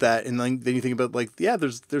think about that, and then you think about like, yeah,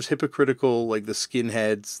 there's hypocritical, like the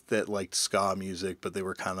skinheads that liked ska music, but they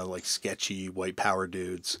were kind of like sketchy white power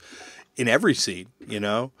dudes in every scene,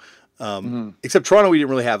 except Toronto, we didn't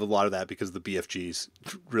really have a lot of that because the BFGs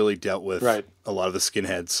really dealt with a lot of the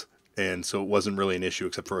skinheads, and so it wasn't really an issue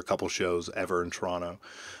except for a couple shows ever in Toronto,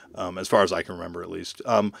 as far as I can remember, at least.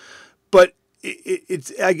 But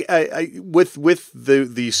it's with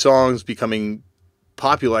the songs becoming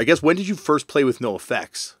popular, I guess. When did you first play with No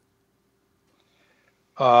Effects?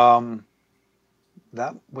 That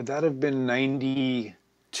would that have been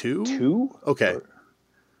 92? Okay.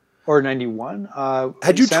 Or 91.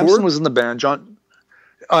 Had you Samson toured? was in the band. John,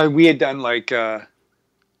 we had done like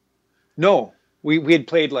no, we had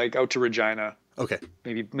played like out to Regina. Okay.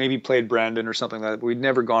 Maybe played Brandon or something like that. But we'd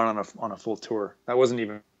never gone on a full tour. That wasn't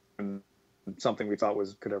even something we thought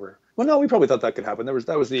could ever. Well, no, we probably thought that could happen.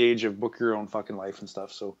 That was the age of book your own fucking life and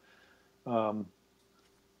stuff. So,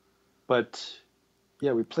 but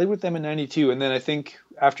yeah, we played with them in '92, and then I think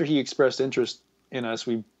after he expressed interest in us,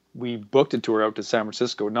 we booked a tour out to San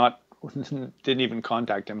Francisco. Didn't even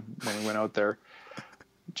contact him when we went out there.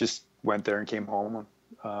 Just went there and came home.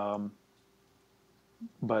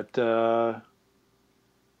 But that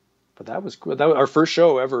was cool. Our first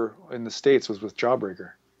show ever in the States was with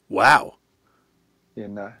Jawbreaker. Wow.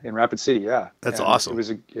 In Rapid City, yeah. That's and awesome. It was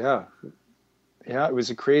it was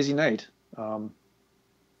a crazy night.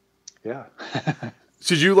 Yeah.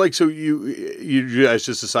 So did you so you guys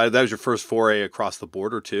just decided that was your first foray across the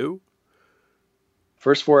border too?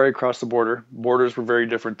 First foray across the border. Borders were very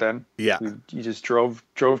different then. Yeah. You just drove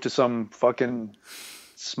to some fucking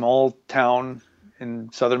small town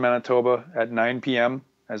in southern Manitoba at 9 p.m.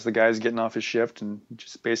 as the guy's getting off his shift, and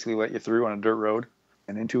just basically let you through on a dirt road,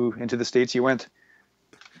 and into the States you went.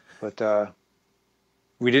 But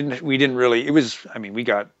we didn't really. It was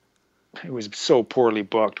so poorly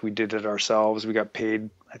booked. We did it ourselves. We got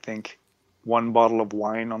paid, I think, 1 bottle of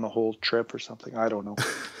wine on the whole trip or something. I don't know.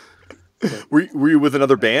 But, were you with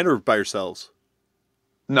another band or by yourselves?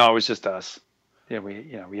 No, it was just us. Yeah,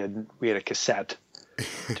 we had a cassette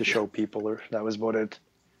to show people, or that was about it.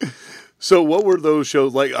 So what were those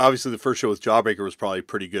shows like? Obviously, the first show with Jawbreaker was probably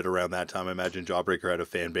pretty good around that time. I imagine Jawbreaker had a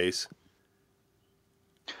fan base.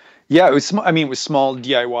 Yeah, it was small. I mean, it was small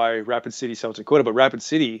DIY Rapid City, South Dakota, but Rapid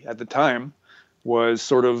City at the time was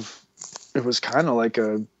it was kind of like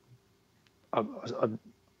a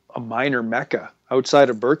minor mecca outside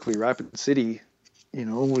of Berkeley. Rapid City,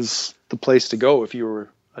 was the place to go if you were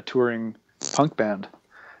a touring punk band,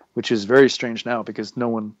 which is very strange now because no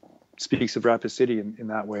one speaks of Rapid City in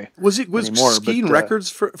that way. Was anymore, Skiing Records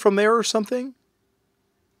from there or something?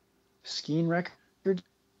 Skiing Records?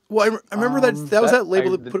 Well, I remember that was that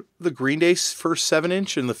label that put the Green Day's first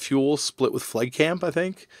 7-inch and the Fuel split with Flight Camp, I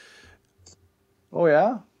think. Oh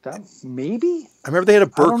yeah, that maybe. I remember they had a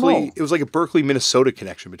Berkeley. It was like a Berkeley, Minnesota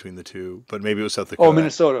connection between the two, but maybe it was South Dakota. Oh,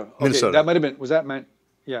 Minnesota. Okay, Minnesota. That might have been. Was that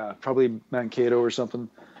yeah, probably Mankato or something.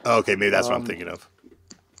 Oh, okay, maybe that's what I'm thinking of.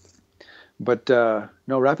 But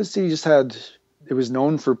no, Rapid City just had. It was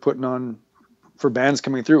known for putting on, for bands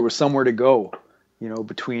coming through. It was somewhere to go,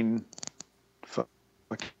 between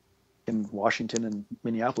in Washington and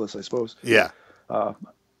Minneapolis, I suppose. Yeah.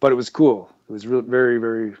 But it was cool. It was really very,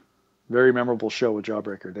 very, very memorable show with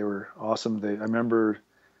Jawbreaker. They were awesome. I remember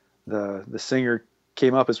the singer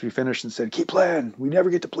came up as we finished and said, "Keep playing. We never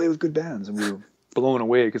get to play with good bands." And we were blown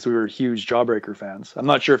away because we were huge Jawbreaker fans. I'm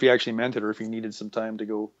not sure if he actually meant it or if he needed some time to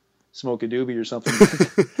go smoke a doobie or something.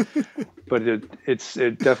 But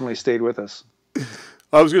it definitely stayed with us.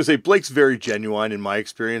 I was going to say Blake's very genuine in my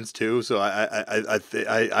experience too, so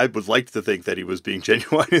I would like to think that he was being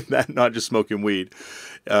genuine in that, not just smoking weed.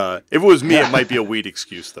 If it was me, it might be a weed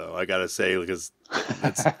excuse, though. I got to say, because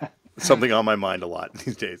it's something on my mind a lot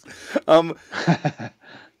these days.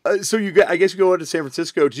 So I guess you go out to San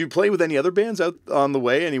Francisco. Did you play with any other bands out on the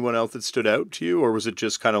way? Anyone else that stood out to you, or was it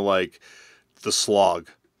just kind of like the slog?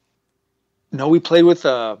 No, we played with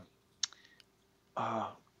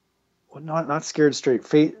not Scared Straight.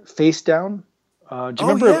 Face Down. Do you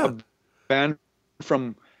remember a band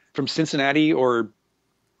from Cincinnati or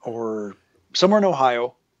somewhere in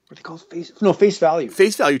Ohio? What are they called? Face Value.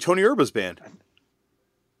 Face Value, Tony Urba's band.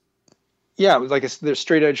 Yeah, it was like their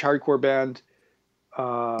straight edge hardcore band.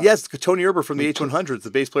 Yes, Tony Urba from the H100s,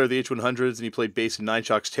 the bass player of the H100s, and he played bass in Nine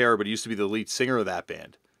Shocks Terror, but he used to be the lead singer of that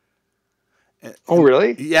band. Oh,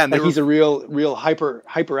 really? Yeah, and he's a real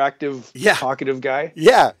hyperactive, talkative guy.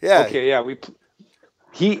 Yeah, yeah. Okay, yeah.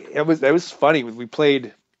 That was funny. We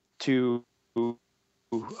played we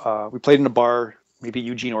played in a bar, maybe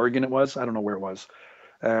Eugene, Oregon. It was. I don't know where it was,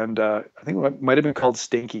 and I think it might have been called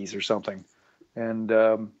Stinkies or something. And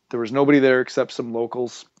there was nobody there except some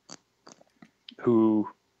locals who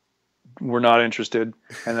were not interested.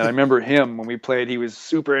 And then I remember him when we played. He was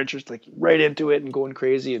super interested, like right into it and going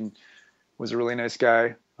crazy, and was a really nice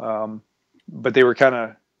guy. But they were kind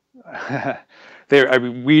of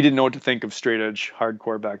we didn't know what to think of straight edge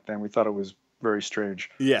hardcore back then. We thought it was very strange.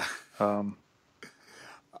 Yeah. I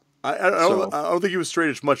don't think he was straight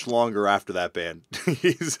edge much longer after that band.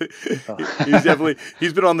 he's definitely,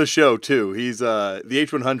 he's been on the show too. He's the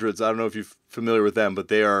H100s. I don't know if you're familiar with them, but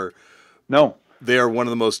they are one of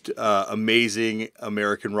the most amazing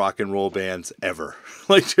American rock and roll bands ever.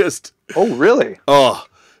 Oh, really? Oh,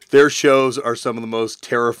 their shows are some of the most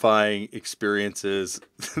terrifying experiences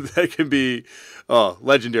that can be. Oh,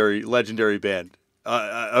 legendary band.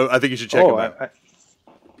 I think you should check them out.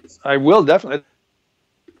 I will definitely.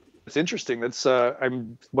 It's interesting. That's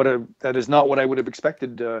that is not what I would have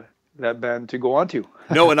expected that band to go on to.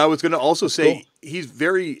 No, and I was going to also say cool. He's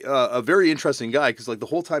a very interesting guy because like the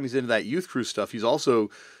whole time he's into that Youth Crew stuff, he's also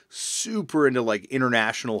super into like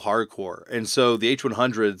international hardcore, and so the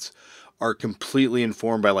H100s are completely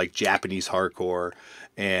informed by like Japanese hardcore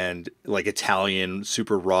and like Italian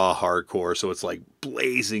super raw hardcore. So it's like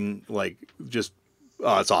blazing, like just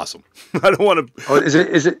it's awesome. I don't want to. Oh, is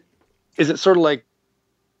it sort of like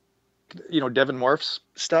Devin Morph's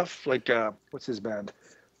stuff? Like what's his band?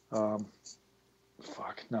 I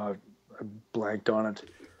blanked on it.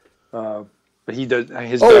 But he does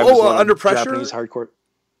his band is Under Pressure, Japanese hardcore.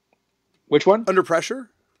 Which one? Under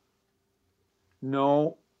Pressure?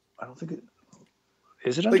 No. I don't think it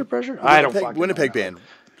is. It Under Pressure? I don't fucking Winnipeg band,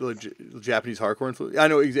 Japanese hardcore influence. I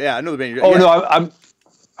know. Yeah, I know the band. Oh no,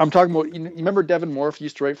 I'm talking about. You remember Devin Morph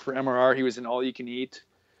used to write for MRR. He was in All You Can Eat.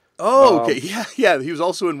 Oh, okay. Yeah. He was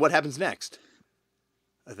also in What Happens Next,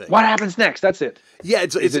 I think. What Happens Next? That's it. Yeah,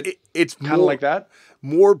 it's kind of like that.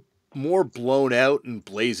 More blown out and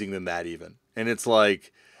blazing than that even, and it's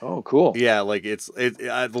like. Oh, cool. Yeah, like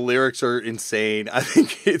the lyrics are insane. I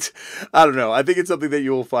think I don't know. I think it's something that you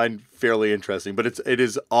will find fairly interesting, but it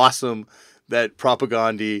is awesome that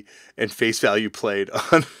Propagandhi and Face Value played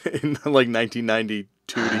in like 1992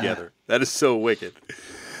 together. That is so wicked.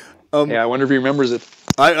 Yeah, I wonder if he remembers it.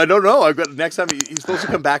 I don't know. I've got next time he's supposed to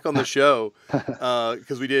come back on the show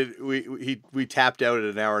because we tapped out at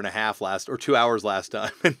an hour and a half 2 hours last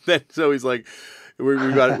time, and then so he's like. He's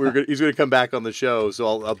going to come back on the show, so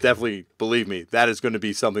I'll definitely, believe me, that is going to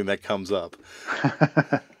be something that comes up.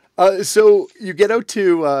 So you get out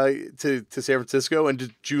to San Francisco, and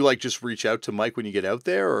did you like just reach out to Mike when you get out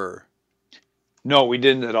there, or? No, we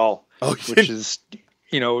didn't at all. Oh, which is,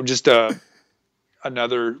 just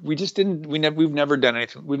another. We just didn't. We've never done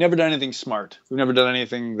anything. We've never done anything smart. We've never done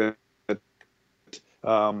anything that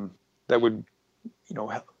would,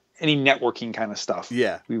 any networking kind of stuff.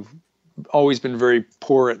 Yeah. We've always been very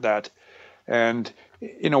poor at that, and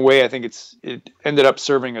in a way, I think it ended up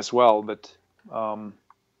serving us well, but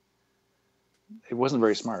it wasn't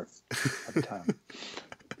very smart at the time.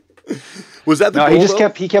 Was that the no? goal,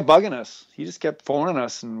 He kept bugging us. He just kept phoning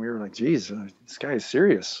us, and we were like, "Geez, this guy is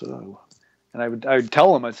serious." And I would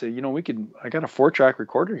tell him, I'd say, I got a 4-track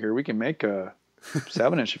recorder here. We can make a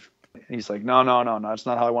 7-inch. And he's like, no, that's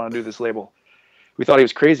not how I want to do this label. We thought he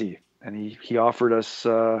was crazy, and he offered us.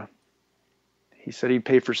 He said he'd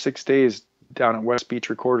pay for 6 days down at West Beach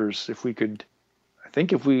Recorders if we could. I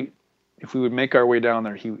think if we would make our way down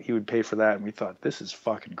there, he would pay for that. And we thought, this is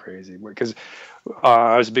fucking crazy, because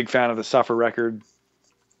I was a big fan of the Suffer record.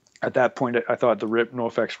 At that point, I thought the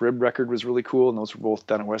NoFX Rib record was really cool, and those were both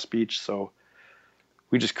down at West Beach. So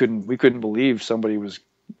we just couldn't believe somebody was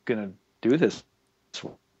gonna do this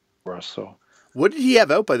for us. So what did he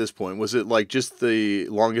have out by this point? Was it like just the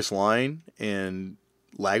Longest Line and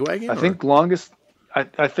Lagwagon? I think longest.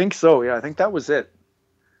 I think so. Yeah, I think that was it.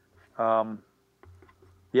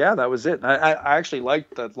 Yeah, that was it. I actually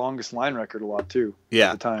liked that Longest Line record a lot too.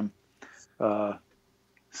 Yeah. At the time.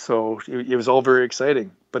 So it was all very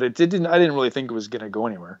exciting, but it didn't. I didn't really think it was going to go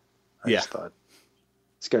anywhere. I just thought,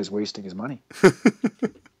 this guy's wasting his money.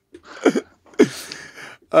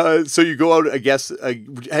 So you go out, I guess,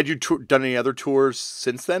 had you done any other tours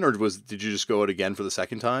since then, or did you just go out again for the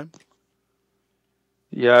second time?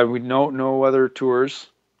 Yeah, we no other tours.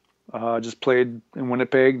 Just played in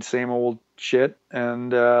Winnipeg, same old shit,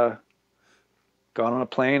 and got on a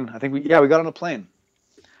plane. I think we got on a plane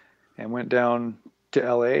and went down to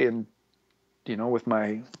LA, and with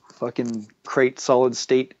my fucking crate solid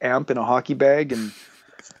state amp in a hockey bag, and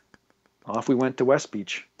off we went to West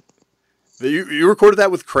Beach. You recorded that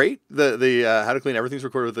with Crate? The How to Clean Everything's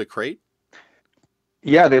recorded with the Crate?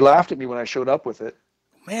 Yeah, they laughed at me when I showed up with it.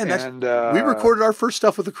 Man, we recorded our first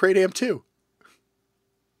stuff with the Crate amp too.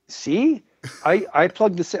 See, I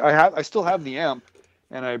plugged this. I still have the amp,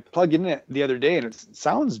 and I plugged it in the other day, and it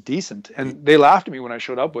sounds decent. And they laughed at me when I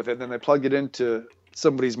showed up with it. And then I plugged it into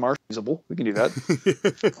somebody's Marshall. We can do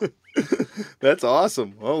that. That's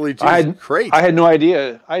awesome. Holy jeez, Crate! I had no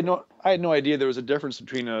idea. I had no idea there was a difference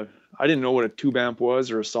between I didn't know what a tube amp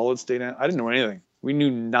was or a solid state amp. I didn't know anything. We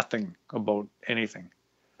knew nothing about anything.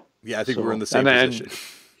 Yeah, I think we're in the same position.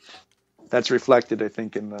 That's reflected, I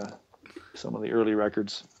think, in some of the early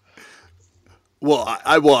records. Well,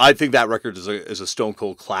 I think that record is a stone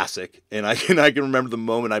cold classic, and I can remember the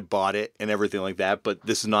moment I bought it and everything like that. But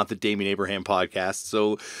this is not the Damian Abraham podcast.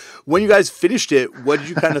 So, when you guys finished it, what did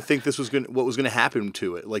you kind of think what was gonna happen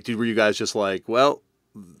to it? Like, were you guys just like, well,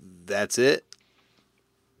 that's it?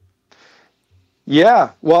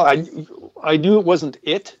 Yeah. Well, I knew it wasn't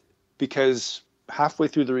it, because halfway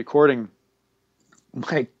through the recording,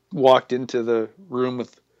 Mike walked into the room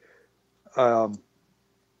with a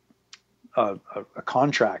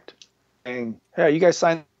contract saying, "Hey, you guys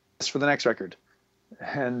signed this for the next record,"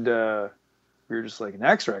 and we were just like,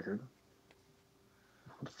 "Next record?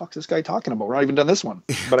 What the fuck's this guy talking about? We're not even done this one."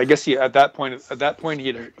 But I guess at that point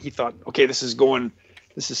he thought, okay, this is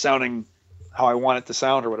sounding how I want it to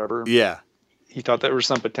sound or whatever. Yeah. He thought there was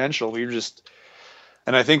some potential.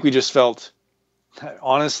 And I think we just felt,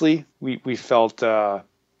 honestly, we felt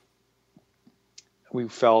totally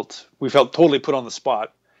put on the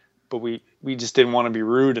spot, but we just didn't want to be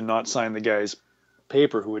rude and not sign the guy's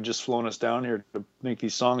paper who had just flown us down here to make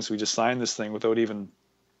these songs. So we just signed this thing without even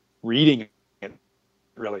reading it,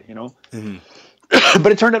 really, Mm-hmm.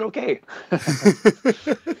 But it turned out okay.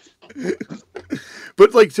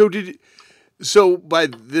 But so by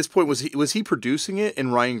this point, was he producing it,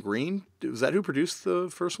 and Ryan Green? Was that who produced the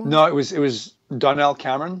first one? No, it was Donnell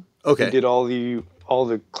Cameron. Okay. He did all the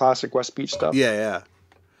classic West Beach stuff. Yeah.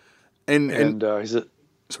 And is it?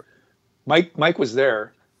 Sorry. Mike was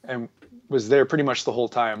there and was there pretty much the whole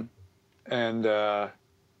time, and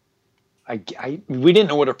we didn't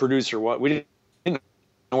know what a producer was. We didn't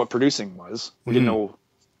know what producing was. We didn't know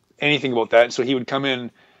anything about that. So he would come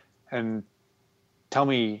in and tell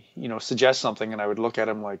me, suggest something, and I would look at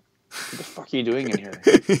him like, what the fuck are you doing in here?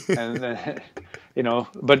 And then,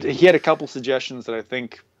 but he had a couple suggestions that I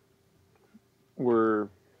think were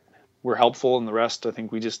helpful, and the rest I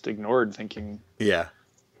think we just ignored, thinking, yeah,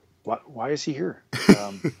 why is he here?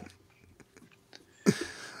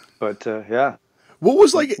 But yeah, what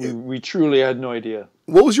was we truly had no idea.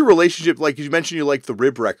 What was your relationship like? You mentioned you liked the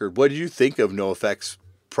Rib record. What did you think of NoFX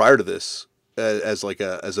prior to this? as like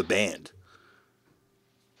as a band?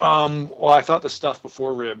 Well, I thought the stuff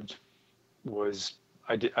before Ribbed was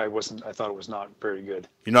I thought it was not very good.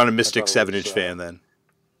 You're not a I Mystic thought it was 7-inch fan then?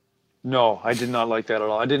 no, I did not like that at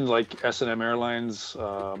all. I didn't like S&M Airlines.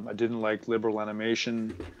 I didn't like Liberal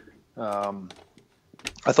Animation. Um,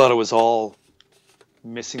 I thought it was all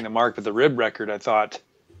missing the mark. But the Rib record, uh,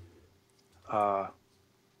 I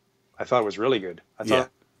thought it was really good. I thought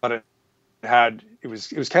it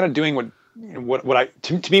was kind of doing what I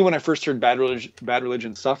to me when I first heard Bad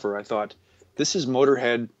Religion Suffer, I thought this is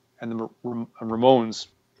Motorhead and the Ramones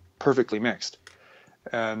perfectly mixed,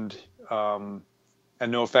 and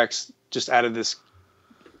No Effects just added this,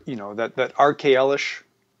 that RKL-ish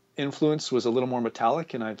influence was a little more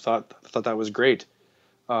metallic, and I thought that was great.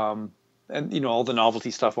 And all the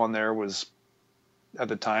novelty stuff on there was, at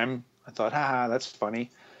the time, I thought, haha, that's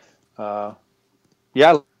funny. Yeah,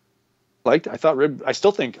 I thought Ribbed. I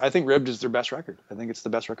think Ribbed is their best record. I think it's the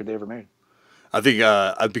best record they ever made. I think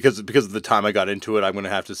because of the time I got into it, I'm going to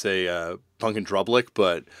have to say Punk and Drublick,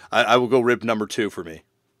 but I will go Ribbed number 2 for me.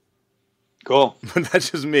 Cool. That's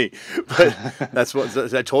just me. But that's what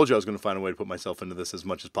I told you. I was going to find a way to put myself into this as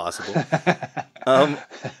much as possible.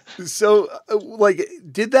 So,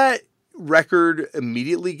 did that record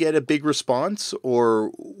immediately get a big response,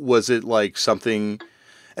 or was it like something?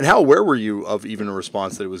 And how aware were you of even a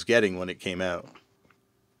response that it was getting when it came out?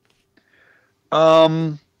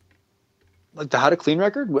 Like the How to Clean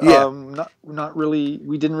record? Yeah. Not really.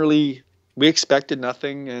 We expected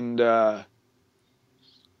nothing,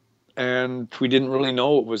 and we didn't really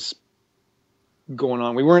know what was going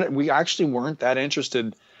on. We actually weren't that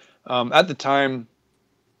interested at the time.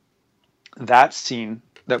 That scene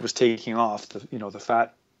that was taking off, the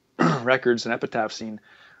Fat Records and Epitaph scene,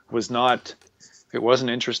 it wasn't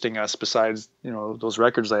interesting us. Besides, those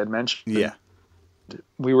records I had mentioned. Yeah,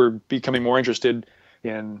 we were becoming more interested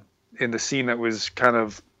in the scene that was kind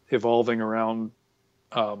of evolving around,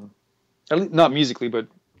 not musically, but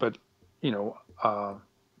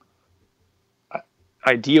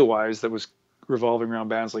idea wise, that was revolving around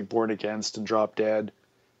bands like Born Against and Drop Dead.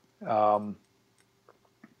 That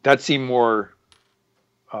seemed more.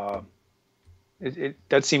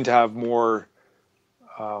 That seemed to have more.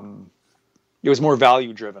 It was more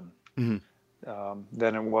value driven than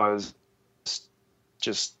it was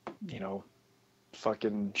just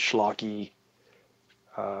fucking schlocky,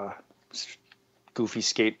 goofy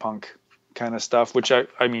skate punk kind of stuff. Which I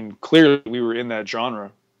mean, clearly we were in that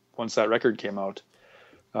genre once that record came out,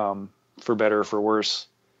 for better or for worse.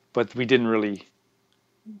 But we didn't really.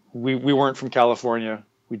 We weren't from California.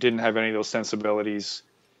 We didn't have any of those sensibilities.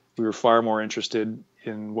 We were far more interested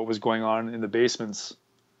in what was going on in the basements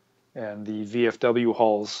and the VFW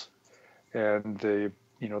halls and the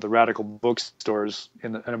radical bookstores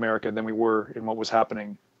in America than we were in what was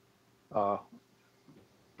happening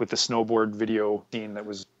with the snowboard video scene that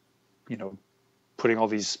was, putting all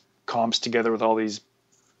these comps together with all these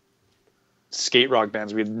skate rock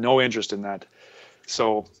bands. We had no interest in that.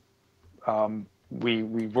 So we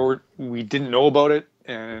didn't know about it,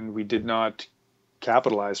 and we did not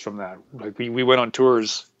capitalize from that. Like we went on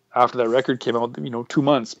tours after that record came out, 2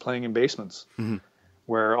 months playing in basements,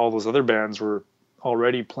 where all those other bands were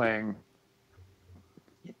already playing.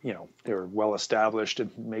 They were well established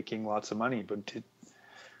and making lots of money,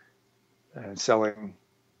 and selling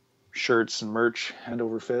shirts and merch hand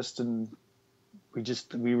over fist. And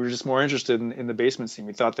we were just more interested in the basement scene.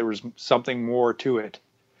 We thought there was something more to it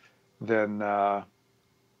than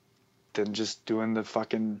just doing the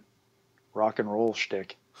fucking rock and roll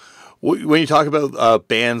shtick. When you talk about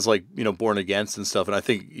bands like Born Against and stuff, and I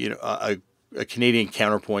think a Canadian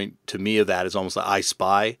counterpoint to me of that is almost like I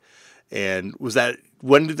Spy. And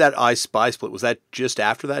when did that I Spy split? Was that just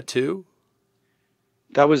after that too?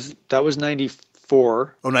 That was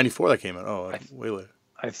 94. Oh, 94 that came out. Oh, way later.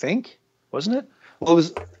 I think, wasn't it? Well, it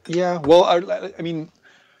was. Yeah. Well, I mean,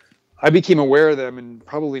 I became aware of them in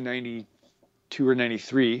probably 92 or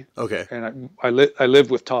 93. Okay. And I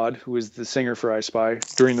lived with Todd, who was the singer for I Spy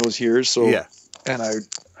during those years. So yeah. And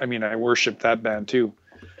I worshipped that band too,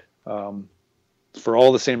 for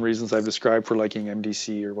all the same reasons I've described for liking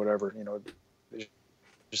MDC or whatever.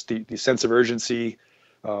 Just the sense of urgency.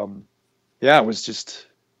 Yeah, it was just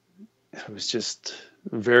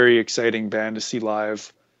a very exciting band to see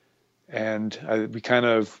live, and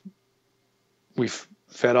we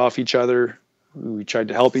fed off each other. We tried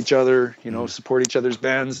to help each other, support each other's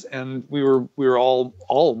bands, and we were all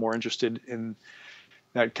more interested in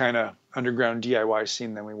that kind of underground DIY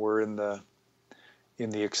scene than we were in the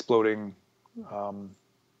exploding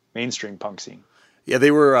mainstream punk scene. Yeah,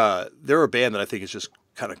 they're a band that I think is just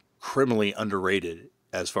kind of criminally underrated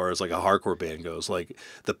as far as like a hardcore band goes. Like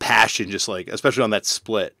the passion, just like, especially on that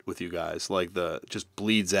split with you guys, like the just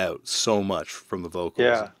bleeds out so much from the vocals.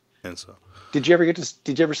 Yeah. And so, Did you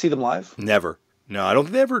ever see them live? never. No, I don't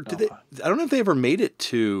think they ever did. I don't know if they ever made it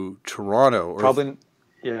to Toronto. Or Probably,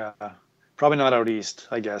 yeah. Probably not out east,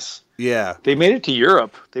 I guess. yeah. They made it to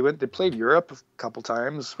Europe. They played Europe a couple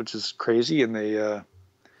times, which is crazy, and they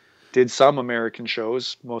did some American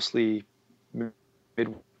shows, mostly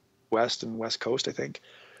Midwest and West Coast, I think.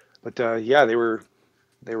 But yeah, they were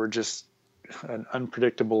just an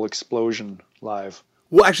unpredictable explosion live.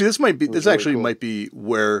 Well, actually, this really actually cool. might be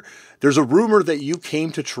where there's a rumor that you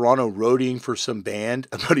came to Toronto roadieing for some band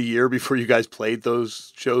about a year before you guys played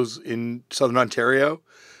those shows in Southern Ontario.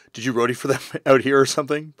 Did you roadie for them out here or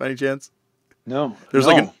something by any chance? No, There's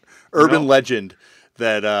no, like an urban no. legend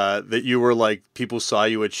that you were like, people saw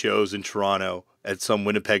you at shows in Toronto at some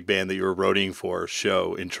Winnipeg band that you were roadieing for a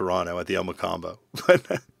show in Toronto at the El Macombo.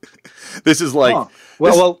 But this is like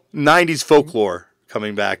well, 90s folklore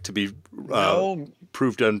coming back to be no.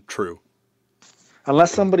 proved untrue.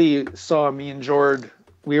 Unless somebody saw me and Jord,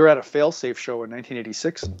 we were at a Failsafe show in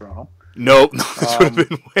 1986 in Toronto. Nope, this would have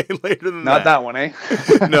been way later than Not that. that one, eh?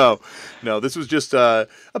 No, this was just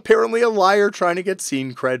apparently a liar trying to get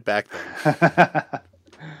scene cred back then.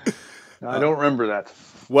 I don't remember that.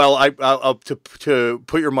 Well, I'll to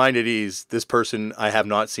put your mind at ease, this person I have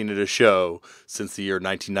not seen at a show since the year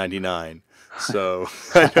 1999. So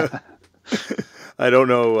I don't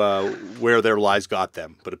know where their lies got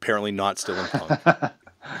them, but apparently not still in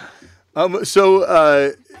punk.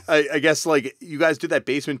 So I guess like you guys did that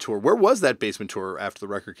basement tour. Where was that basement tour after the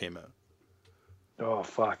record came out? Oh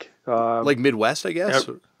fuck! Like Midwest, I guess.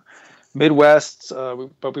 Yep. Midwest,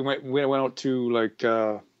 but we went out to like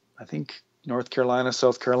I think North Carolina,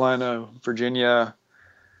 South Carolina, Virginia.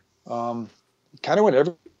 Kind of went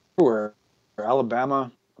everywhere.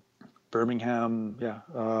 Alabama, Birmingham.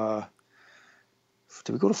 Yeah.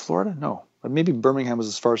 Did we go to Florida? No, but maybe Birmingham was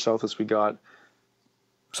as far south as we got.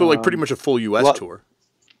 So like pretty much a full U.S. tour.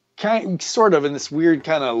 Sort of in this weird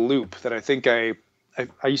kind of loop that I think I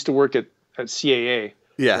used to work at CAA.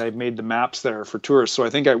 Yeah. I made the maps there for tours. So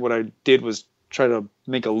I think what I did was try to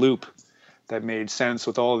make a loop that made sense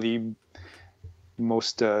with all the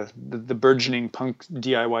most the burgeoning punk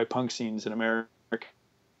DIY punk scenes in America.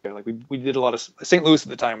 Like we did a lot of St. Louis at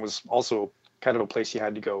the time was also kind of a place you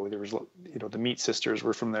had to go. There was the Meat Sisters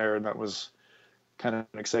were from there, and that was kind of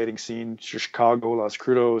an exciting scene. Chicago, Los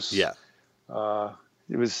Crudos. Yeah.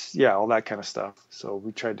 It was all that kind of stuff. So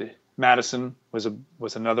we tried to. Madison was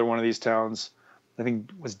another one of these towns. I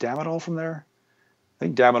think was Dammit from there. I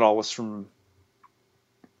think Dammit was from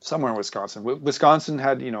somewhere in Wisconsin. Wisconsin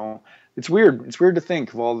had it's weird. It's weird to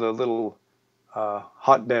think of all the little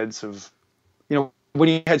hotbeds of when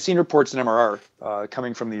you had scene reports in MRR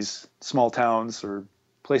coming from these small towns or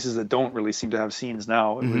places that don't really seem to have scenes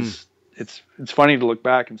now. It's funny to look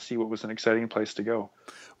back and see what was an exciting place to go.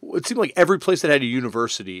 It seemed like every place that had a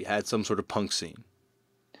university had some sort of punk scene.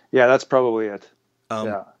 Yeah, that's probably it.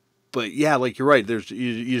 Yeah. But yeah, like you're right.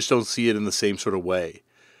 You just don't see it in the same sort of way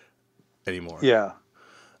anymore. Yeah.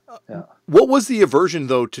 Yeah. What was the aversion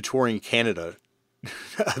though to touring Canada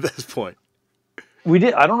at this point? We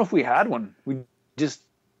did. I don't know if we had one. We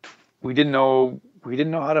didn't know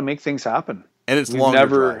how to make things happen. And it's We've longer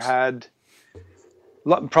never drives. had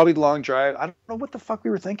probably long drive. I don't know what the fuck we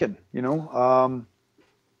were thinking.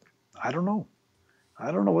 I don't know.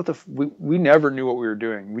 I don't know what we never knew what we were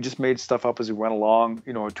doing. We just made stuff up as we went along.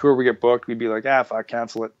 A tour we get booked, we'd be like, fuck,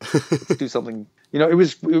 cancel it. Let's do something. It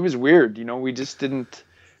was weird. We just didn't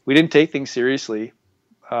take things seriously.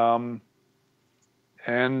 And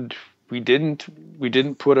we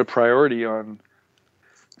didn't put a priority on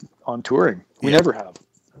touring. We never have.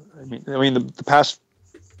 I mean the past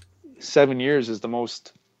 7 years is the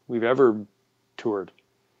most we've ever toured.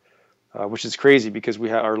 Which is crazy because we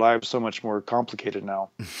have our lives so much more complicated now.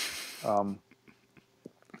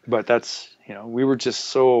 But that's, we were just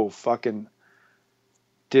so fucking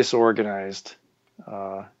disorganized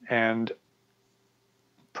and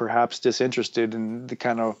perhaps disinterested in the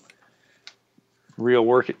kind of real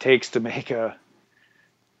work it takes to make a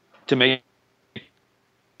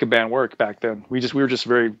band work back then. We were just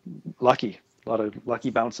very lucky. A lot of lucky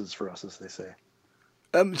bounces for us, as they say.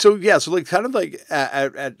 So like kind of like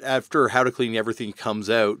after How to Clean Everything comes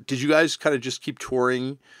out, did you guys kind of just keep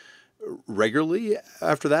touring regularly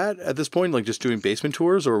after that at this point, like just doing basement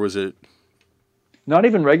tours, or was it? Not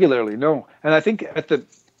even regularly, no. And I think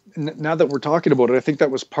now that we're talking about it, I think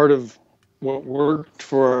that was part of what worked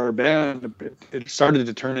for our band. It started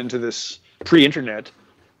to turn into this pre-internet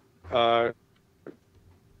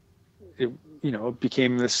it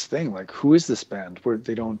became this thing. Like, who is this band? Where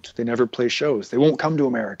they never play shows. They won't come to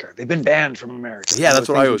America. They've been banned from America. Yeah, that's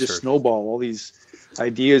what I always just heard. Snowball all these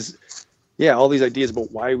ideas. Yeah, all these ideas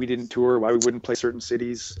about why we didn't tour, why we wouldn't play certain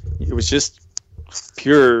cities. It was just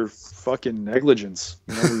pure fucking negligence.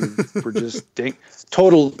 We're just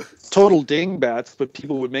total dingbats. But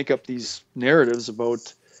people would make up these narratives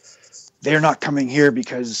about they're not coming here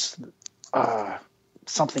because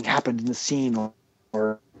something happened in the scene,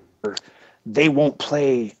 or they won't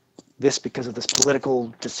play this because of this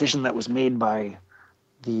political decision that was made by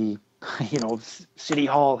the city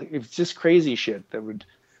hall. It's just crazy shit that would,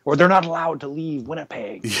 or they're not allowed to leave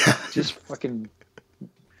Winnipeg. Yeah. Just fucking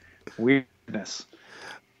weirdness.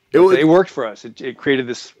 It worked for us. It created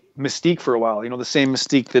this mystique for a while. The same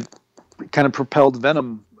mystique that kind of propelled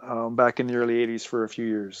Venom back in the early 80s for a few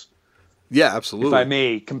years. Yeah, absolutely. If I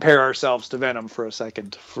may compare ourselves to Venom for a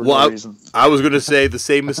second, for no reason. I was going to say the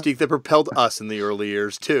same mystique that propelled us in the early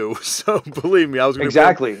years too. So believe me, I was going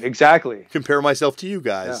to exactly compare myself to you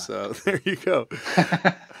guys. Yeah. So there you go.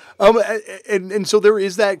 And so there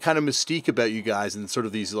is that kind of mystique about you guys, and sort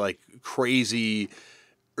of these like crazy,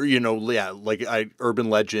 urban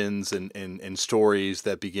legends and stories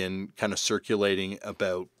that begin kind of circulating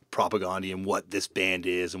about Propagandhi and what this band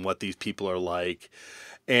is and what these people are like.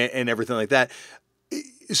 And everything like that.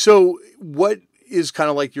 So what is kind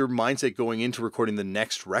of like your mindset going into recording the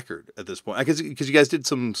next record at this point? Because you guys did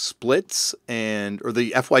some splits or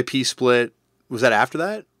the FYP split, was that after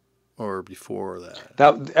that or before that?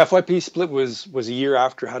 That the FYP split was a year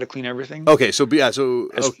after How to Clean Everything. Okay. So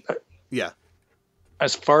yeah.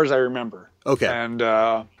 As far as I remember. Okay. And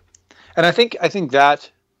I think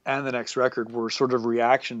that and the next record were sort of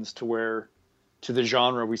reactions to the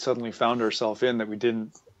genre we suddenly found ourselves in, that we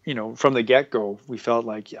didn't, from the get-go, we felt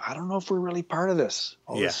like, I don't know if we're really part of this.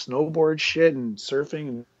 All this snowboard shit and surfing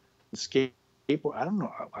and skateboard. I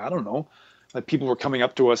don't know. Like, people were coming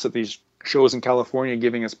up to us at these shows in California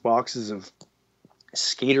giving us boxes of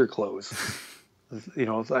skater clothes.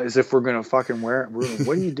 As if we're going to fucking wear it.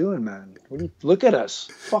 What are you doing, man? Look at us.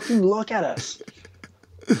 Fucking look at us.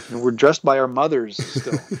 And we're dressed by our mothers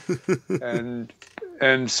still.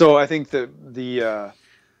 And so I think that the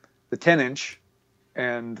 10-inch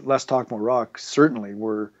and Less Talk More Rock certainly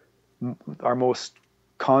were our most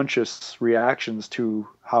conscious reactions to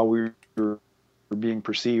how we were being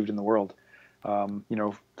perceived in the world.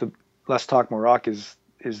 The Less Talk More Rock is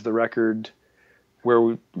the record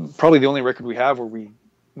where probably the only record we have where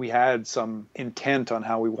we had some intent on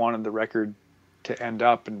how we wanted the record to end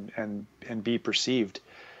up and be perceived.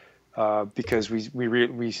 Because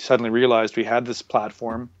we suddenly realized we had this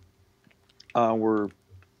platform where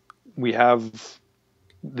we have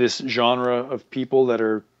this genre of people that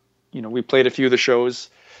are, we played a few of the shows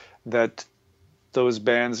that those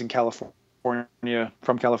bands in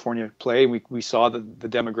from California play. We saw that the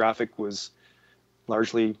demographic was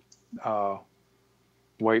largely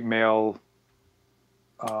white male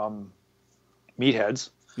meatheads.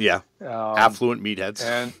 Yeah, affluent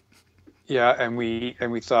meatheads. And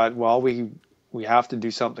we thought, well, we have to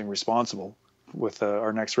do something responsible with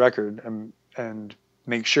our next record and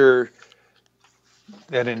make sure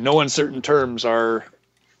that in no uncertain terms our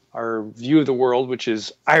view of the world, which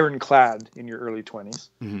is ironclad in your early 20s,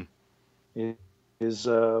 mm-hmm.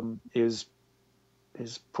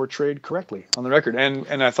 is portrayed correctly on the record.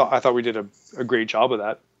 And I thought we did a great job of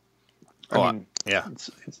that. I mean,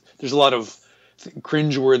 there's a lot of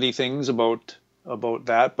cringeworthy things about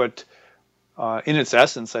that, but in its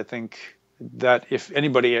essence, I think that if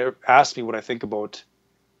anybody asked me what I think about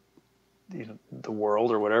the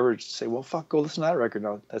world or whatever, just say, well, fuck, go listen to that record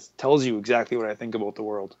now. That tells you exactly what I think about the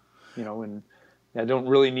world, and I don't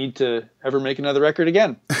really need to ever make another record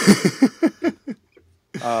again.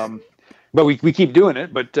 But we keep doing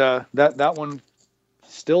it. But that one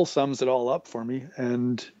still sums it all up for me.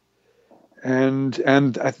 And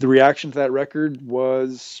the reaction to that record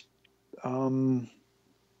was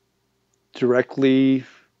directly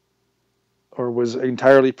or was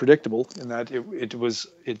entirely predictable in that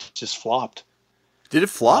it just flopped. Did it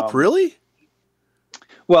flop really?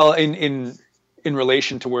 Well, in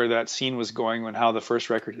relation to where that scene was going and how the first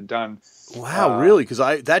record had done. Wow, really?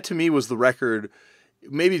 Because that to me was the record.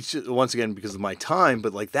 Maybe it's just, once again because of my time,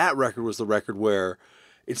 but like that record was the record where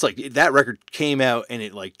it's like that record came out and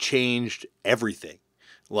it like changed everything.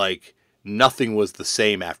 Like nothing was the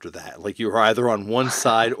same after that. Like you were either on one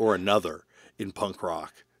side or another in punk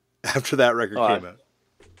rock after that record came out.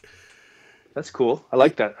 That's cool. I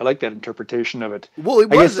like that. I like that interpretation of it. Well, it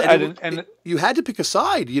was, and you had to pick a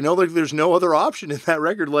side. Like there's no other option in that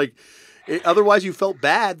record. Like otherwise you felt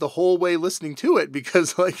bad the whole way listening to it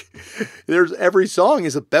because like there's every song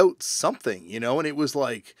is about something, you know, and it was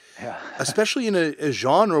like, especially in a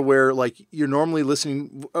genre where like you're normally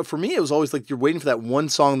listening. For me, it was always like you're waiting for that one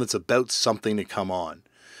song that's about something to come on,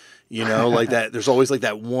 you know, like that. There's always like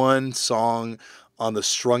that one song on the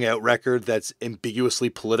strung out record that's ambiguously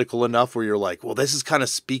political enough where you're like, well, this is kind of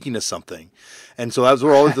speaking to something. And so those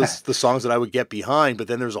were always the songs that I would get behind. But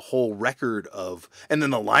then there's a whole record of, and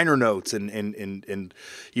then the liner notes and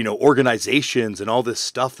you know, organizations and all this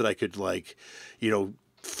stuff that I could like, you know,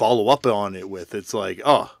 follow up on it with. It's like,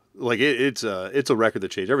 oh, like it's a record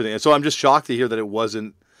that changed everything. And so I'm just shocked to hear that it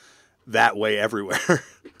wasn't that way everywhere.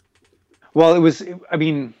 Well, it was, I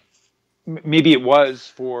mean, maybe it was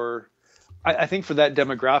for, I think for that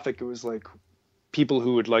demographic, it was like people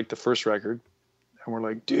who would like the first record and were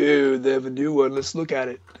like, dude, they have a new one. Let's look at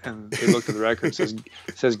it. And they looked at the record. It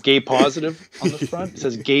says gay positive on the front. It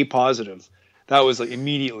says gay positive. That was like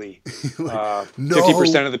immediately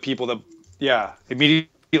 50% of the people that, immediately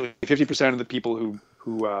 50% of the people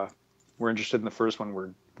who were interested in the first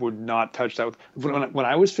one would not touch that. When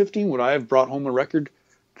I was 15, would I have brought home a record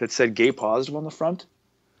that said gay positive on the front?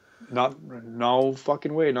 No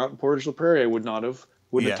fucking way. Not in Portage Prairie. I wouldn't have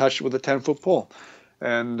touched it with a 10-foot pole.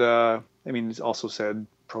 And I mean, it also said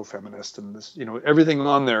pro-feminist, and this, you know, everything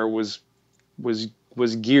on there was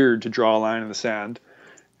geared to draw a line in the sand,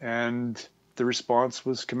 and the response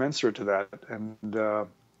was commensurate to that. And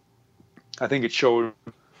I think it showed,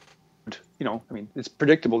 you know, I mean, it's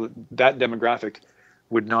predictable that demographic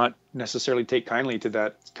would not necessarily take kindly to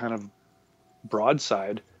that kind of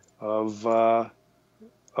broadside of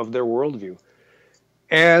their worldview.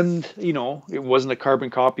 And, you know, it wasn't a carbon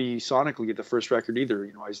copy sonically at the first record either.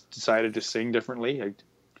 You know, I decided to sing differently. I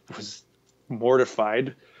was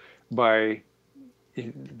mortified by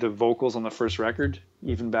the vocals on the first record,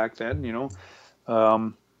 even back then, you know.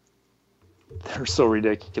 They're so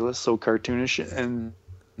ridiculous, so cartoonish. And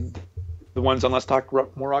the ones on Let's Talk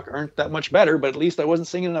More Rock aren't that much better, but at least I wasn't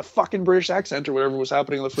singing in a fucking British accent or whatever was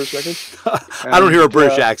happening on the first record. I don't hear a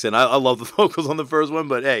British accent. I love the vocals on the first one,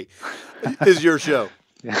 but hey, it's your show.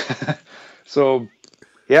 Yeah. So,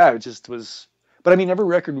 yeah, it just was. But I mean, every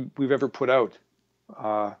record we've ever put out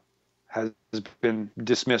has been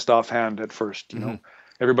dismissed offhand at first. You know,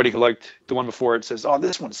 everybody who liked the one before it says, "Oh,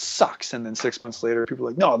 this one sucks," and then 6 months later, people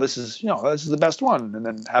are like, "No, this is the best one." And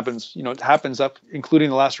then it happens up,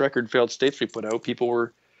 including the last record, Failed States, we put out. People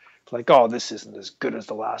were like, "Oh, this isn't as good as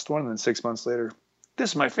the last one," and then 6 months later,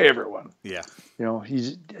 "This is my favorite one." Yeah, you know,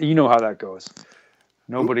 you know how that goes.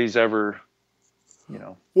 Nobody's ever. You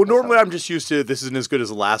know, well, normally I'm just used to this isn't as good as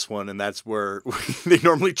the last one, and that's where they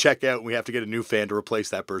normally check out, and we have to get a new fan to replace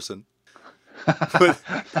that person. But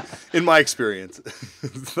in my experience,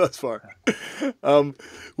 thus far,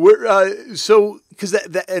 so because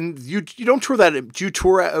that and you don't tour that. Do you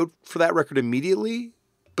tour out for that record immediately?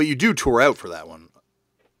 But you do tour out for that one.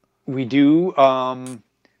 We do.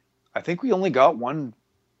 I think we only got one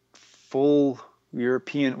full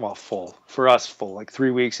European, full for us, full like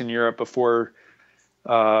 3 weeks in Europe before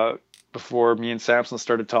me and Samson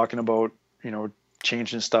started talking about, you know,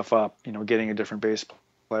 changing stuff up, you know, getting a different bass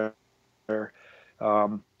player.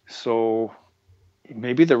 So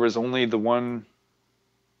maybe there was only the one.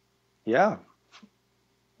 Yeah.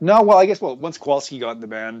 No, well, I guess, once Kowalski got in the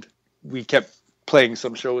band, we kept playing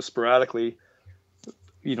some shows sporadically,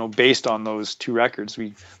 you know, based on those two records.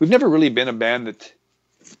 We've never really been a band that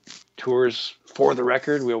tours for the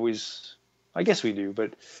record. We always, I guess we do,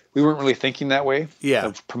 but we weren't really thinking that way. Yeah.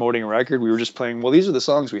 Of promoting a record. We were just playing, these are the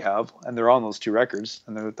songs we have, and they're on those two records,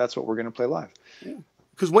 and that's what we're going to play live.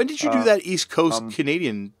 Because when did you do that East Coast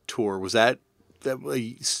Canadian tour? Was that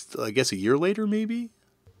I guess a year later, maybe?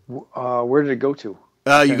 Where did it go to?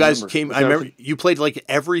 You guys came. I remember you played like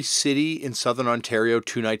every city in Southern Ontario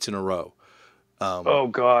 2 nights in a row. Oh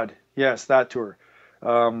God, yes, that tour.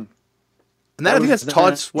 And I think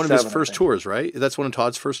that's one of his first tours, right? That's one of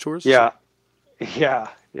Todd's first tours. Yeah. I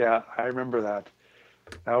remember that.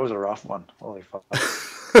 That was a rough one. Holy fuck.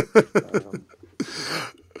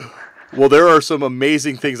 Well, there are some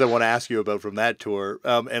amazing things I want to ask you about from that tour,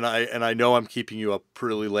 and I know I'm keeping you up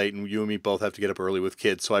pretty late, and you and me both have to get up early with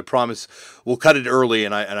kids. So I promise we'll cut it early,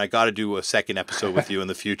 and I got to do a second episode with you in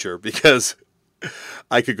the future because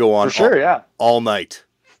I could go on all night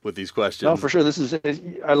with these questions. No, for sure. This is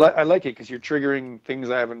I like it because you're triggering things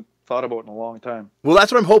I haven't thought about in a long time. Well,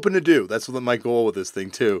 that's what I'm hoping to do. That's my goal with this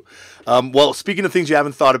thing too. Well, speaking of things you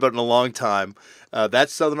haven't thought about in a long time, that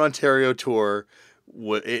Southern Ontario tour.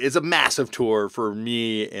 is a massive tour for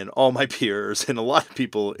me and all my peers and a lot of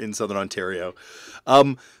people in Southern Ontario.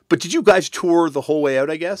 But did you guys tour the whole way out,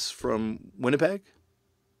 I guess, from Winnipeg?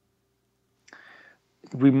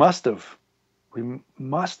 We must have.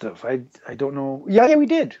 I don't know. Yeah, we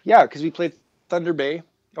did. Yeah, because we played Thunder Bay.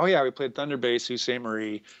 Oh, yeah, we played Thunder Bay, Sault Ste.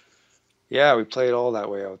 Marie. Yeah, we played all that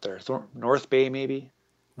way out there. North Bay, maybe.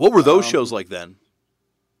 What were those shows like then?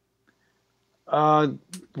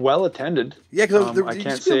 Well attended. Yeah, because I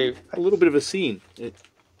can't say a little bit of a scene.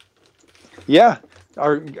 Yeah,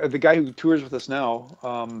 the guy who tours with us now,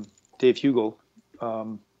 Dave Hugel,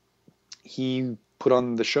 he put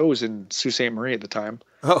on the shows in Sault Ste. Marie at the time.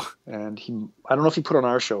 Oh, and I don't know if he put on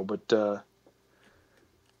our show, but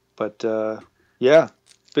yeah.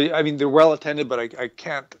 But I mean, they're well attended, but I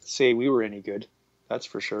can't say we were any good. That's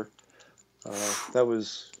for sure.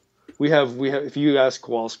 We have. If you ask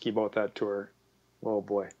Kowalski about that tour, oh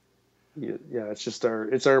boy, yeah,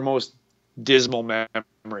 it's our most dismal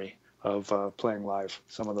memory of playing live.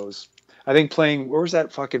 Some of those, I think where was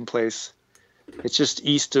that fucking place? It's just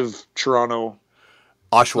east of Toronto.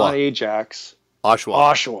 Oshawa. Not Ajax.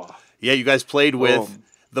 Oshawa. Yeah, you guys played with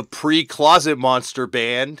the pre-Closet Monster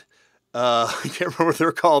band. I can't remember what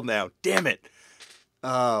they're called now. Damn it.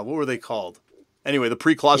 What were they called? Anyway, the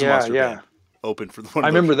pre-Closet Monster band opened for the one. I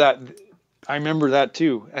remember that. I remember that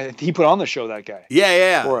too. He put on the show, that guy.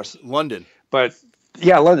 Yeah. For us. London. But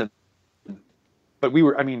yeah, London. But we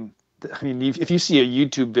were, I mean, if you see a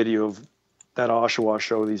YouTube video of that Oshawa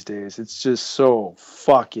show these days, it's just so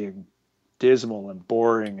fucking dismal and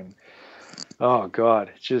boring and oh god,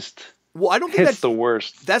 it just I don't think that's the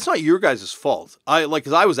worst. That's not your guys' fault.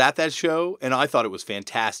 Because I was at that show and I thought it was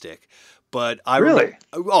fantastic. But really?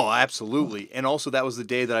 Absolutely. And also that was the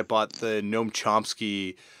day that I bought the Noam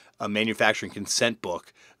Chomsky manufacturing consent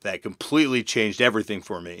book that completely changed everything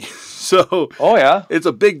for me. So it's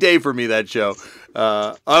a big day for me, that show.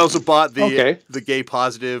 I also bought the gay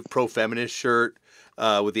positive pro feminist shirt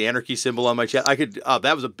with the anarchy symbol on my chest. I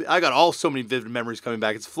got so many vivid memories coming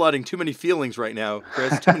back. It's flooding. Too many feelings right now,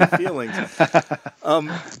 Chris. Too many feelings.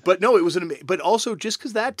 But no, it was but also just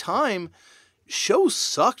because that time shows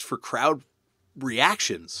sucked for crowd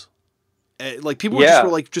reactions. Like people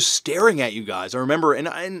were just staring at you guys. I remember, and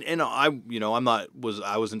I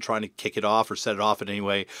wasn't trying to kick it off or set it off in any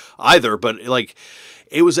way either. But like,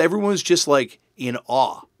 everyone was just like in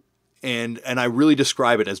awe. And I really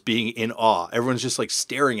describe it as being in awe. Everyone's just like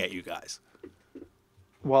staring at you guys.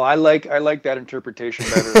 Well, I like that interpretation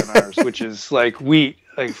better than ours, which is we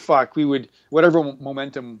would, whatever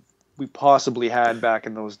momentum we possibly had back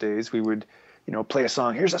in those days, we would, play a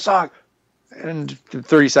song. Here's a song, and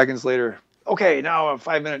 30 seconds later, okay, now a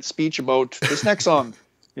 5-minute speech about this next song.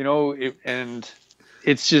 And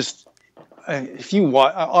it's just, if you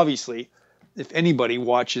obviously, if anybody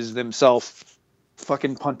watches themselves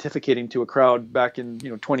fucking pontificating to a crowd back in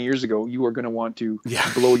 20 years ago, you are going to want to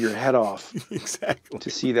blow your head off. Exactly. To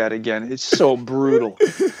see that again. It's so brutal.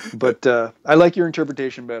 But I like your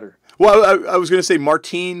interpretation better. Well, I was going to say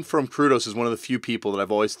Martine from Crudos is one of the few people that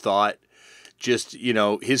I've always thought just,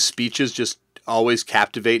 his speeches just always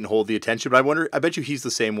captivate and hold the attention. But I bet you he's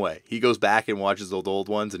the same way. He goes back and watches those old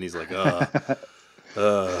ones and he's like, here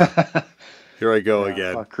I go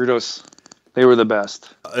again. Crudos, they were the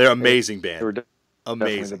best. They're an amazing band. They were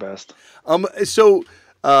amazing. Definitely the best. So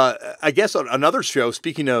I guess on another show,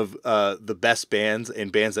 speaking of the best bands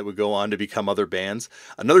and bands that would go on to become other bands,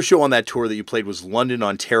 another show on that tour that you played was London,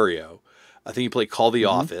 Ontario. I think you played Call the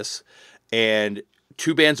Office, and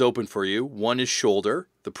 2 bands opened for you. One is Shoulder,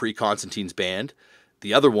 the pre-Constantine's band.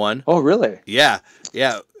 The other one... Oh, really? Yeah.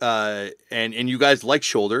 And you guys like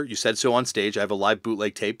Shoulder. You said so on stage. I have a live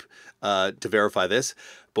bootleg tape to verify this.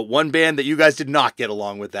 But one band that you guys did not get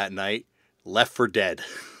along with that night, Left for Dead.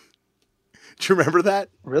 Do you remember that?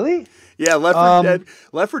 Really? Yeah, Left for Dead.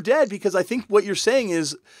 Left for Dead, because I think what you're saying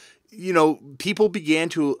is, people began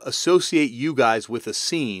to associate you guys with a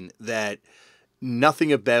scene that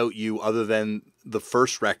nothing about you other than the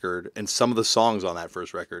first record and some of the songs on that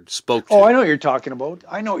first record spoke to. Oh, I know what you're talking about.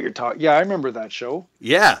 Yeah, I remember that show.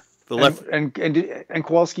 Yeah. And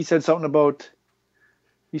Kowalski said something about...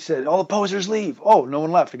 He said, all the posers leave. Oh, no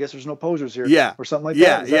one left. I guess there's no posers here. Yeah. Or something like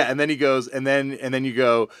that. Yeah. And then he goes, and then you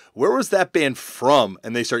go, where was that band from?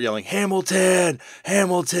 And they start yelling, Hamilton.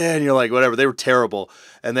 And you're like, whatever. They were terrible.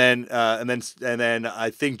 And then I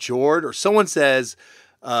think Jord or someone says,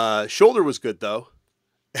 Shoulder was good though.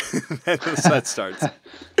 And that starts.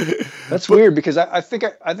 That's weird because I think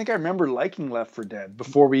I remember liking Left for Dead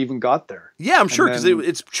before we even got there. Yeah, I'm sure because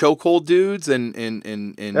it's chokehold dudes and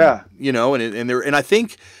I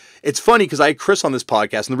think It's funny because I had Chris on this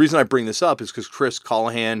podcast, and the reason I bring this up is because Chris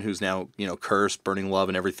Callahan, who's now, Cursed, Burning Love,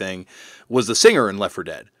 and everything, was the singer in Left 4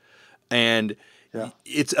 Dead. And Yeah.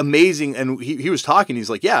 it's amazing. And he was talking, he's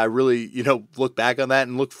like, yeah, I really, look back on that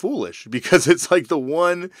and look foolish because it's like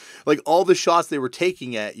all the shots they were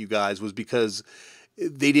taking at you guys was because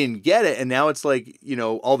they didn't get it. And now it's like,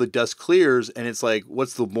 all the dust clears and it's like,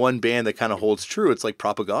 what's the one band that kind of holds true? It's like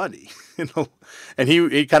Propagandhi, and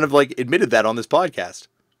he kind of like admitted that on this podcast.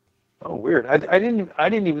 Oh, weird. I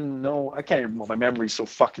didn't even know. I can't even, my memory's so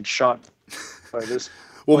fucking shot by this.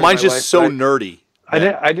 Well, mine's just so nerdy. I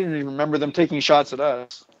didn't even remember them taking shots at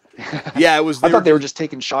us. Yeah, it was. I thought they were just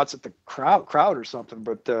taking shots at the crowd or something.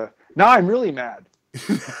 But now I'm really mad.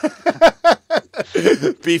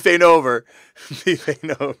 Beef ain't over. Beef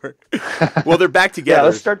ain't over. Well, they're back together. Yeah,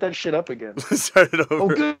 let's start that shit up again. Let's start it over.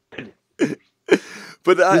 Oh, good.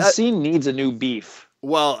 But this scene needs a new beef.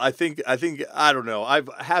 Well, I think I don't know.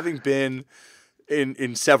 Having been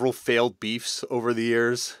in several failed beefs over the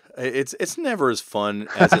years, it's never as fun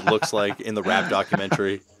as it looks like in the rap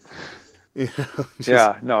documentary.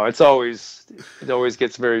 Yeah, no, it always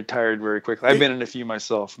gets very tired very quickly. I've been in a few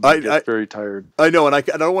myself. It gets very tired. I know, and I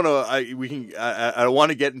don't want to. I don't want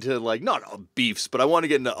to get into like not beefs, but I want to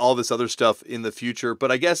get into all this other stuff in the future.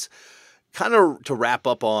 But I guess kind of to wrap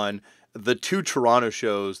up on the 2 Toronto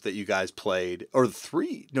shows that you guys played, or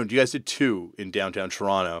 3? No, you guys did 2 in downtown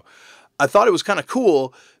Toronto. I thought it was kind of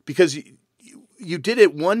cool because you did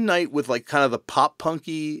it one night with like kind of the pop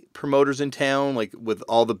punky promoters in town, like with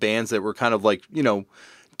all the bands that were kind of like,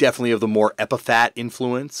 definitely of the more Epitaph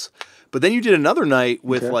influence. But then you did another night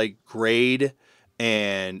with like Grade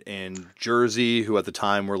and Jersey, who at the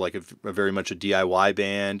time were like a very much a DIY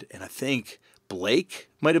band. And I think Blake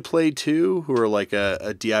might have played too, who are like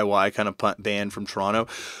a DIY kind of band from Toronto.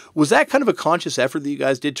 Was that kind of a conscious effort that you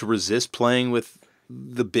guys did to resist playing with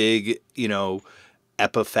the big,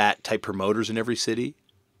 Epitaph type promoters in every city?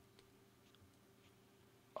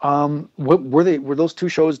 What were those 2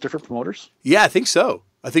 shows different promoters? Yeah, I think so.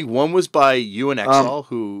 I think one was by you and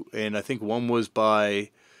Exol, and I think one was by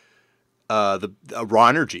the Raw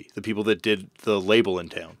Energy, the people that did the label in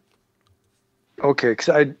town. Okay, because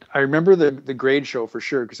I remember the Grade show for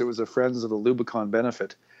sure because it was a Friends of the Lubicon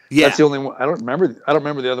benefit. Yeah, that's the only one. I don't remember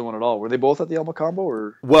the other one at all. Were they both at the Elmo Combo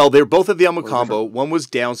or? Well, they were both at the Elmo Combo. One was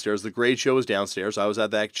downstairs. The Grade show was downstairs. I was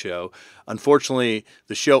at that show. Unfortunately,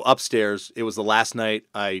 the show upstairs, it was the last night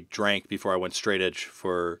I drank before I went straight edge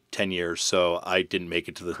for 10 years, so I didn't make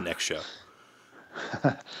it to the next show.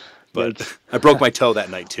 But I broke my toe that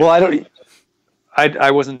night too. Well,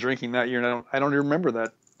 I wasn't drinking that year, and I don't even remember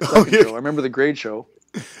that show. I remember the Grade show.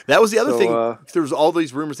 That was the other thing. There was all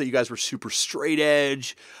these rumors that you guys were super straight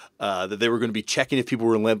edge, that they were going to be checking if people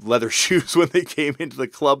were in leather shoes when they came into the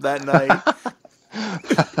club that night.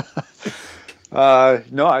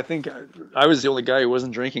 No, I think I was the only guy who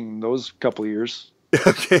wasn't drinking those couple of years.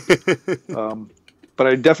 Okay. But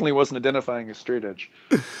I definitely wasn't identifying as straight edge.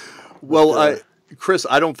 Well, Chris,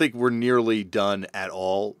 I don't think we're nearly done at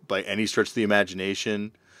all by any stretch of the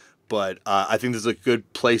imagination. But I think this is a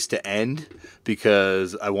good place to end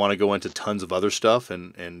because I want to go into tons of other stuff,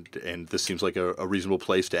 and this seems like a reasonable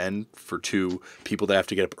place to end for 2 people that have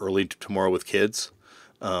to get up early tomorrow with kids.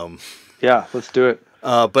 Yeah, let's do it.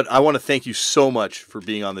 But I want to thank you so much for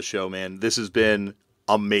being on the show, man. This has been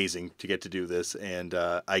amazing to get to do this, and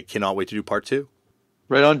I cannot wait to do part 2.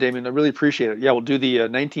 Right on, Damian. I really appreciate it. Yeah, we'll do the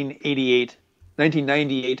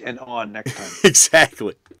 1998 and on next time.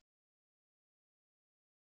 Exactly.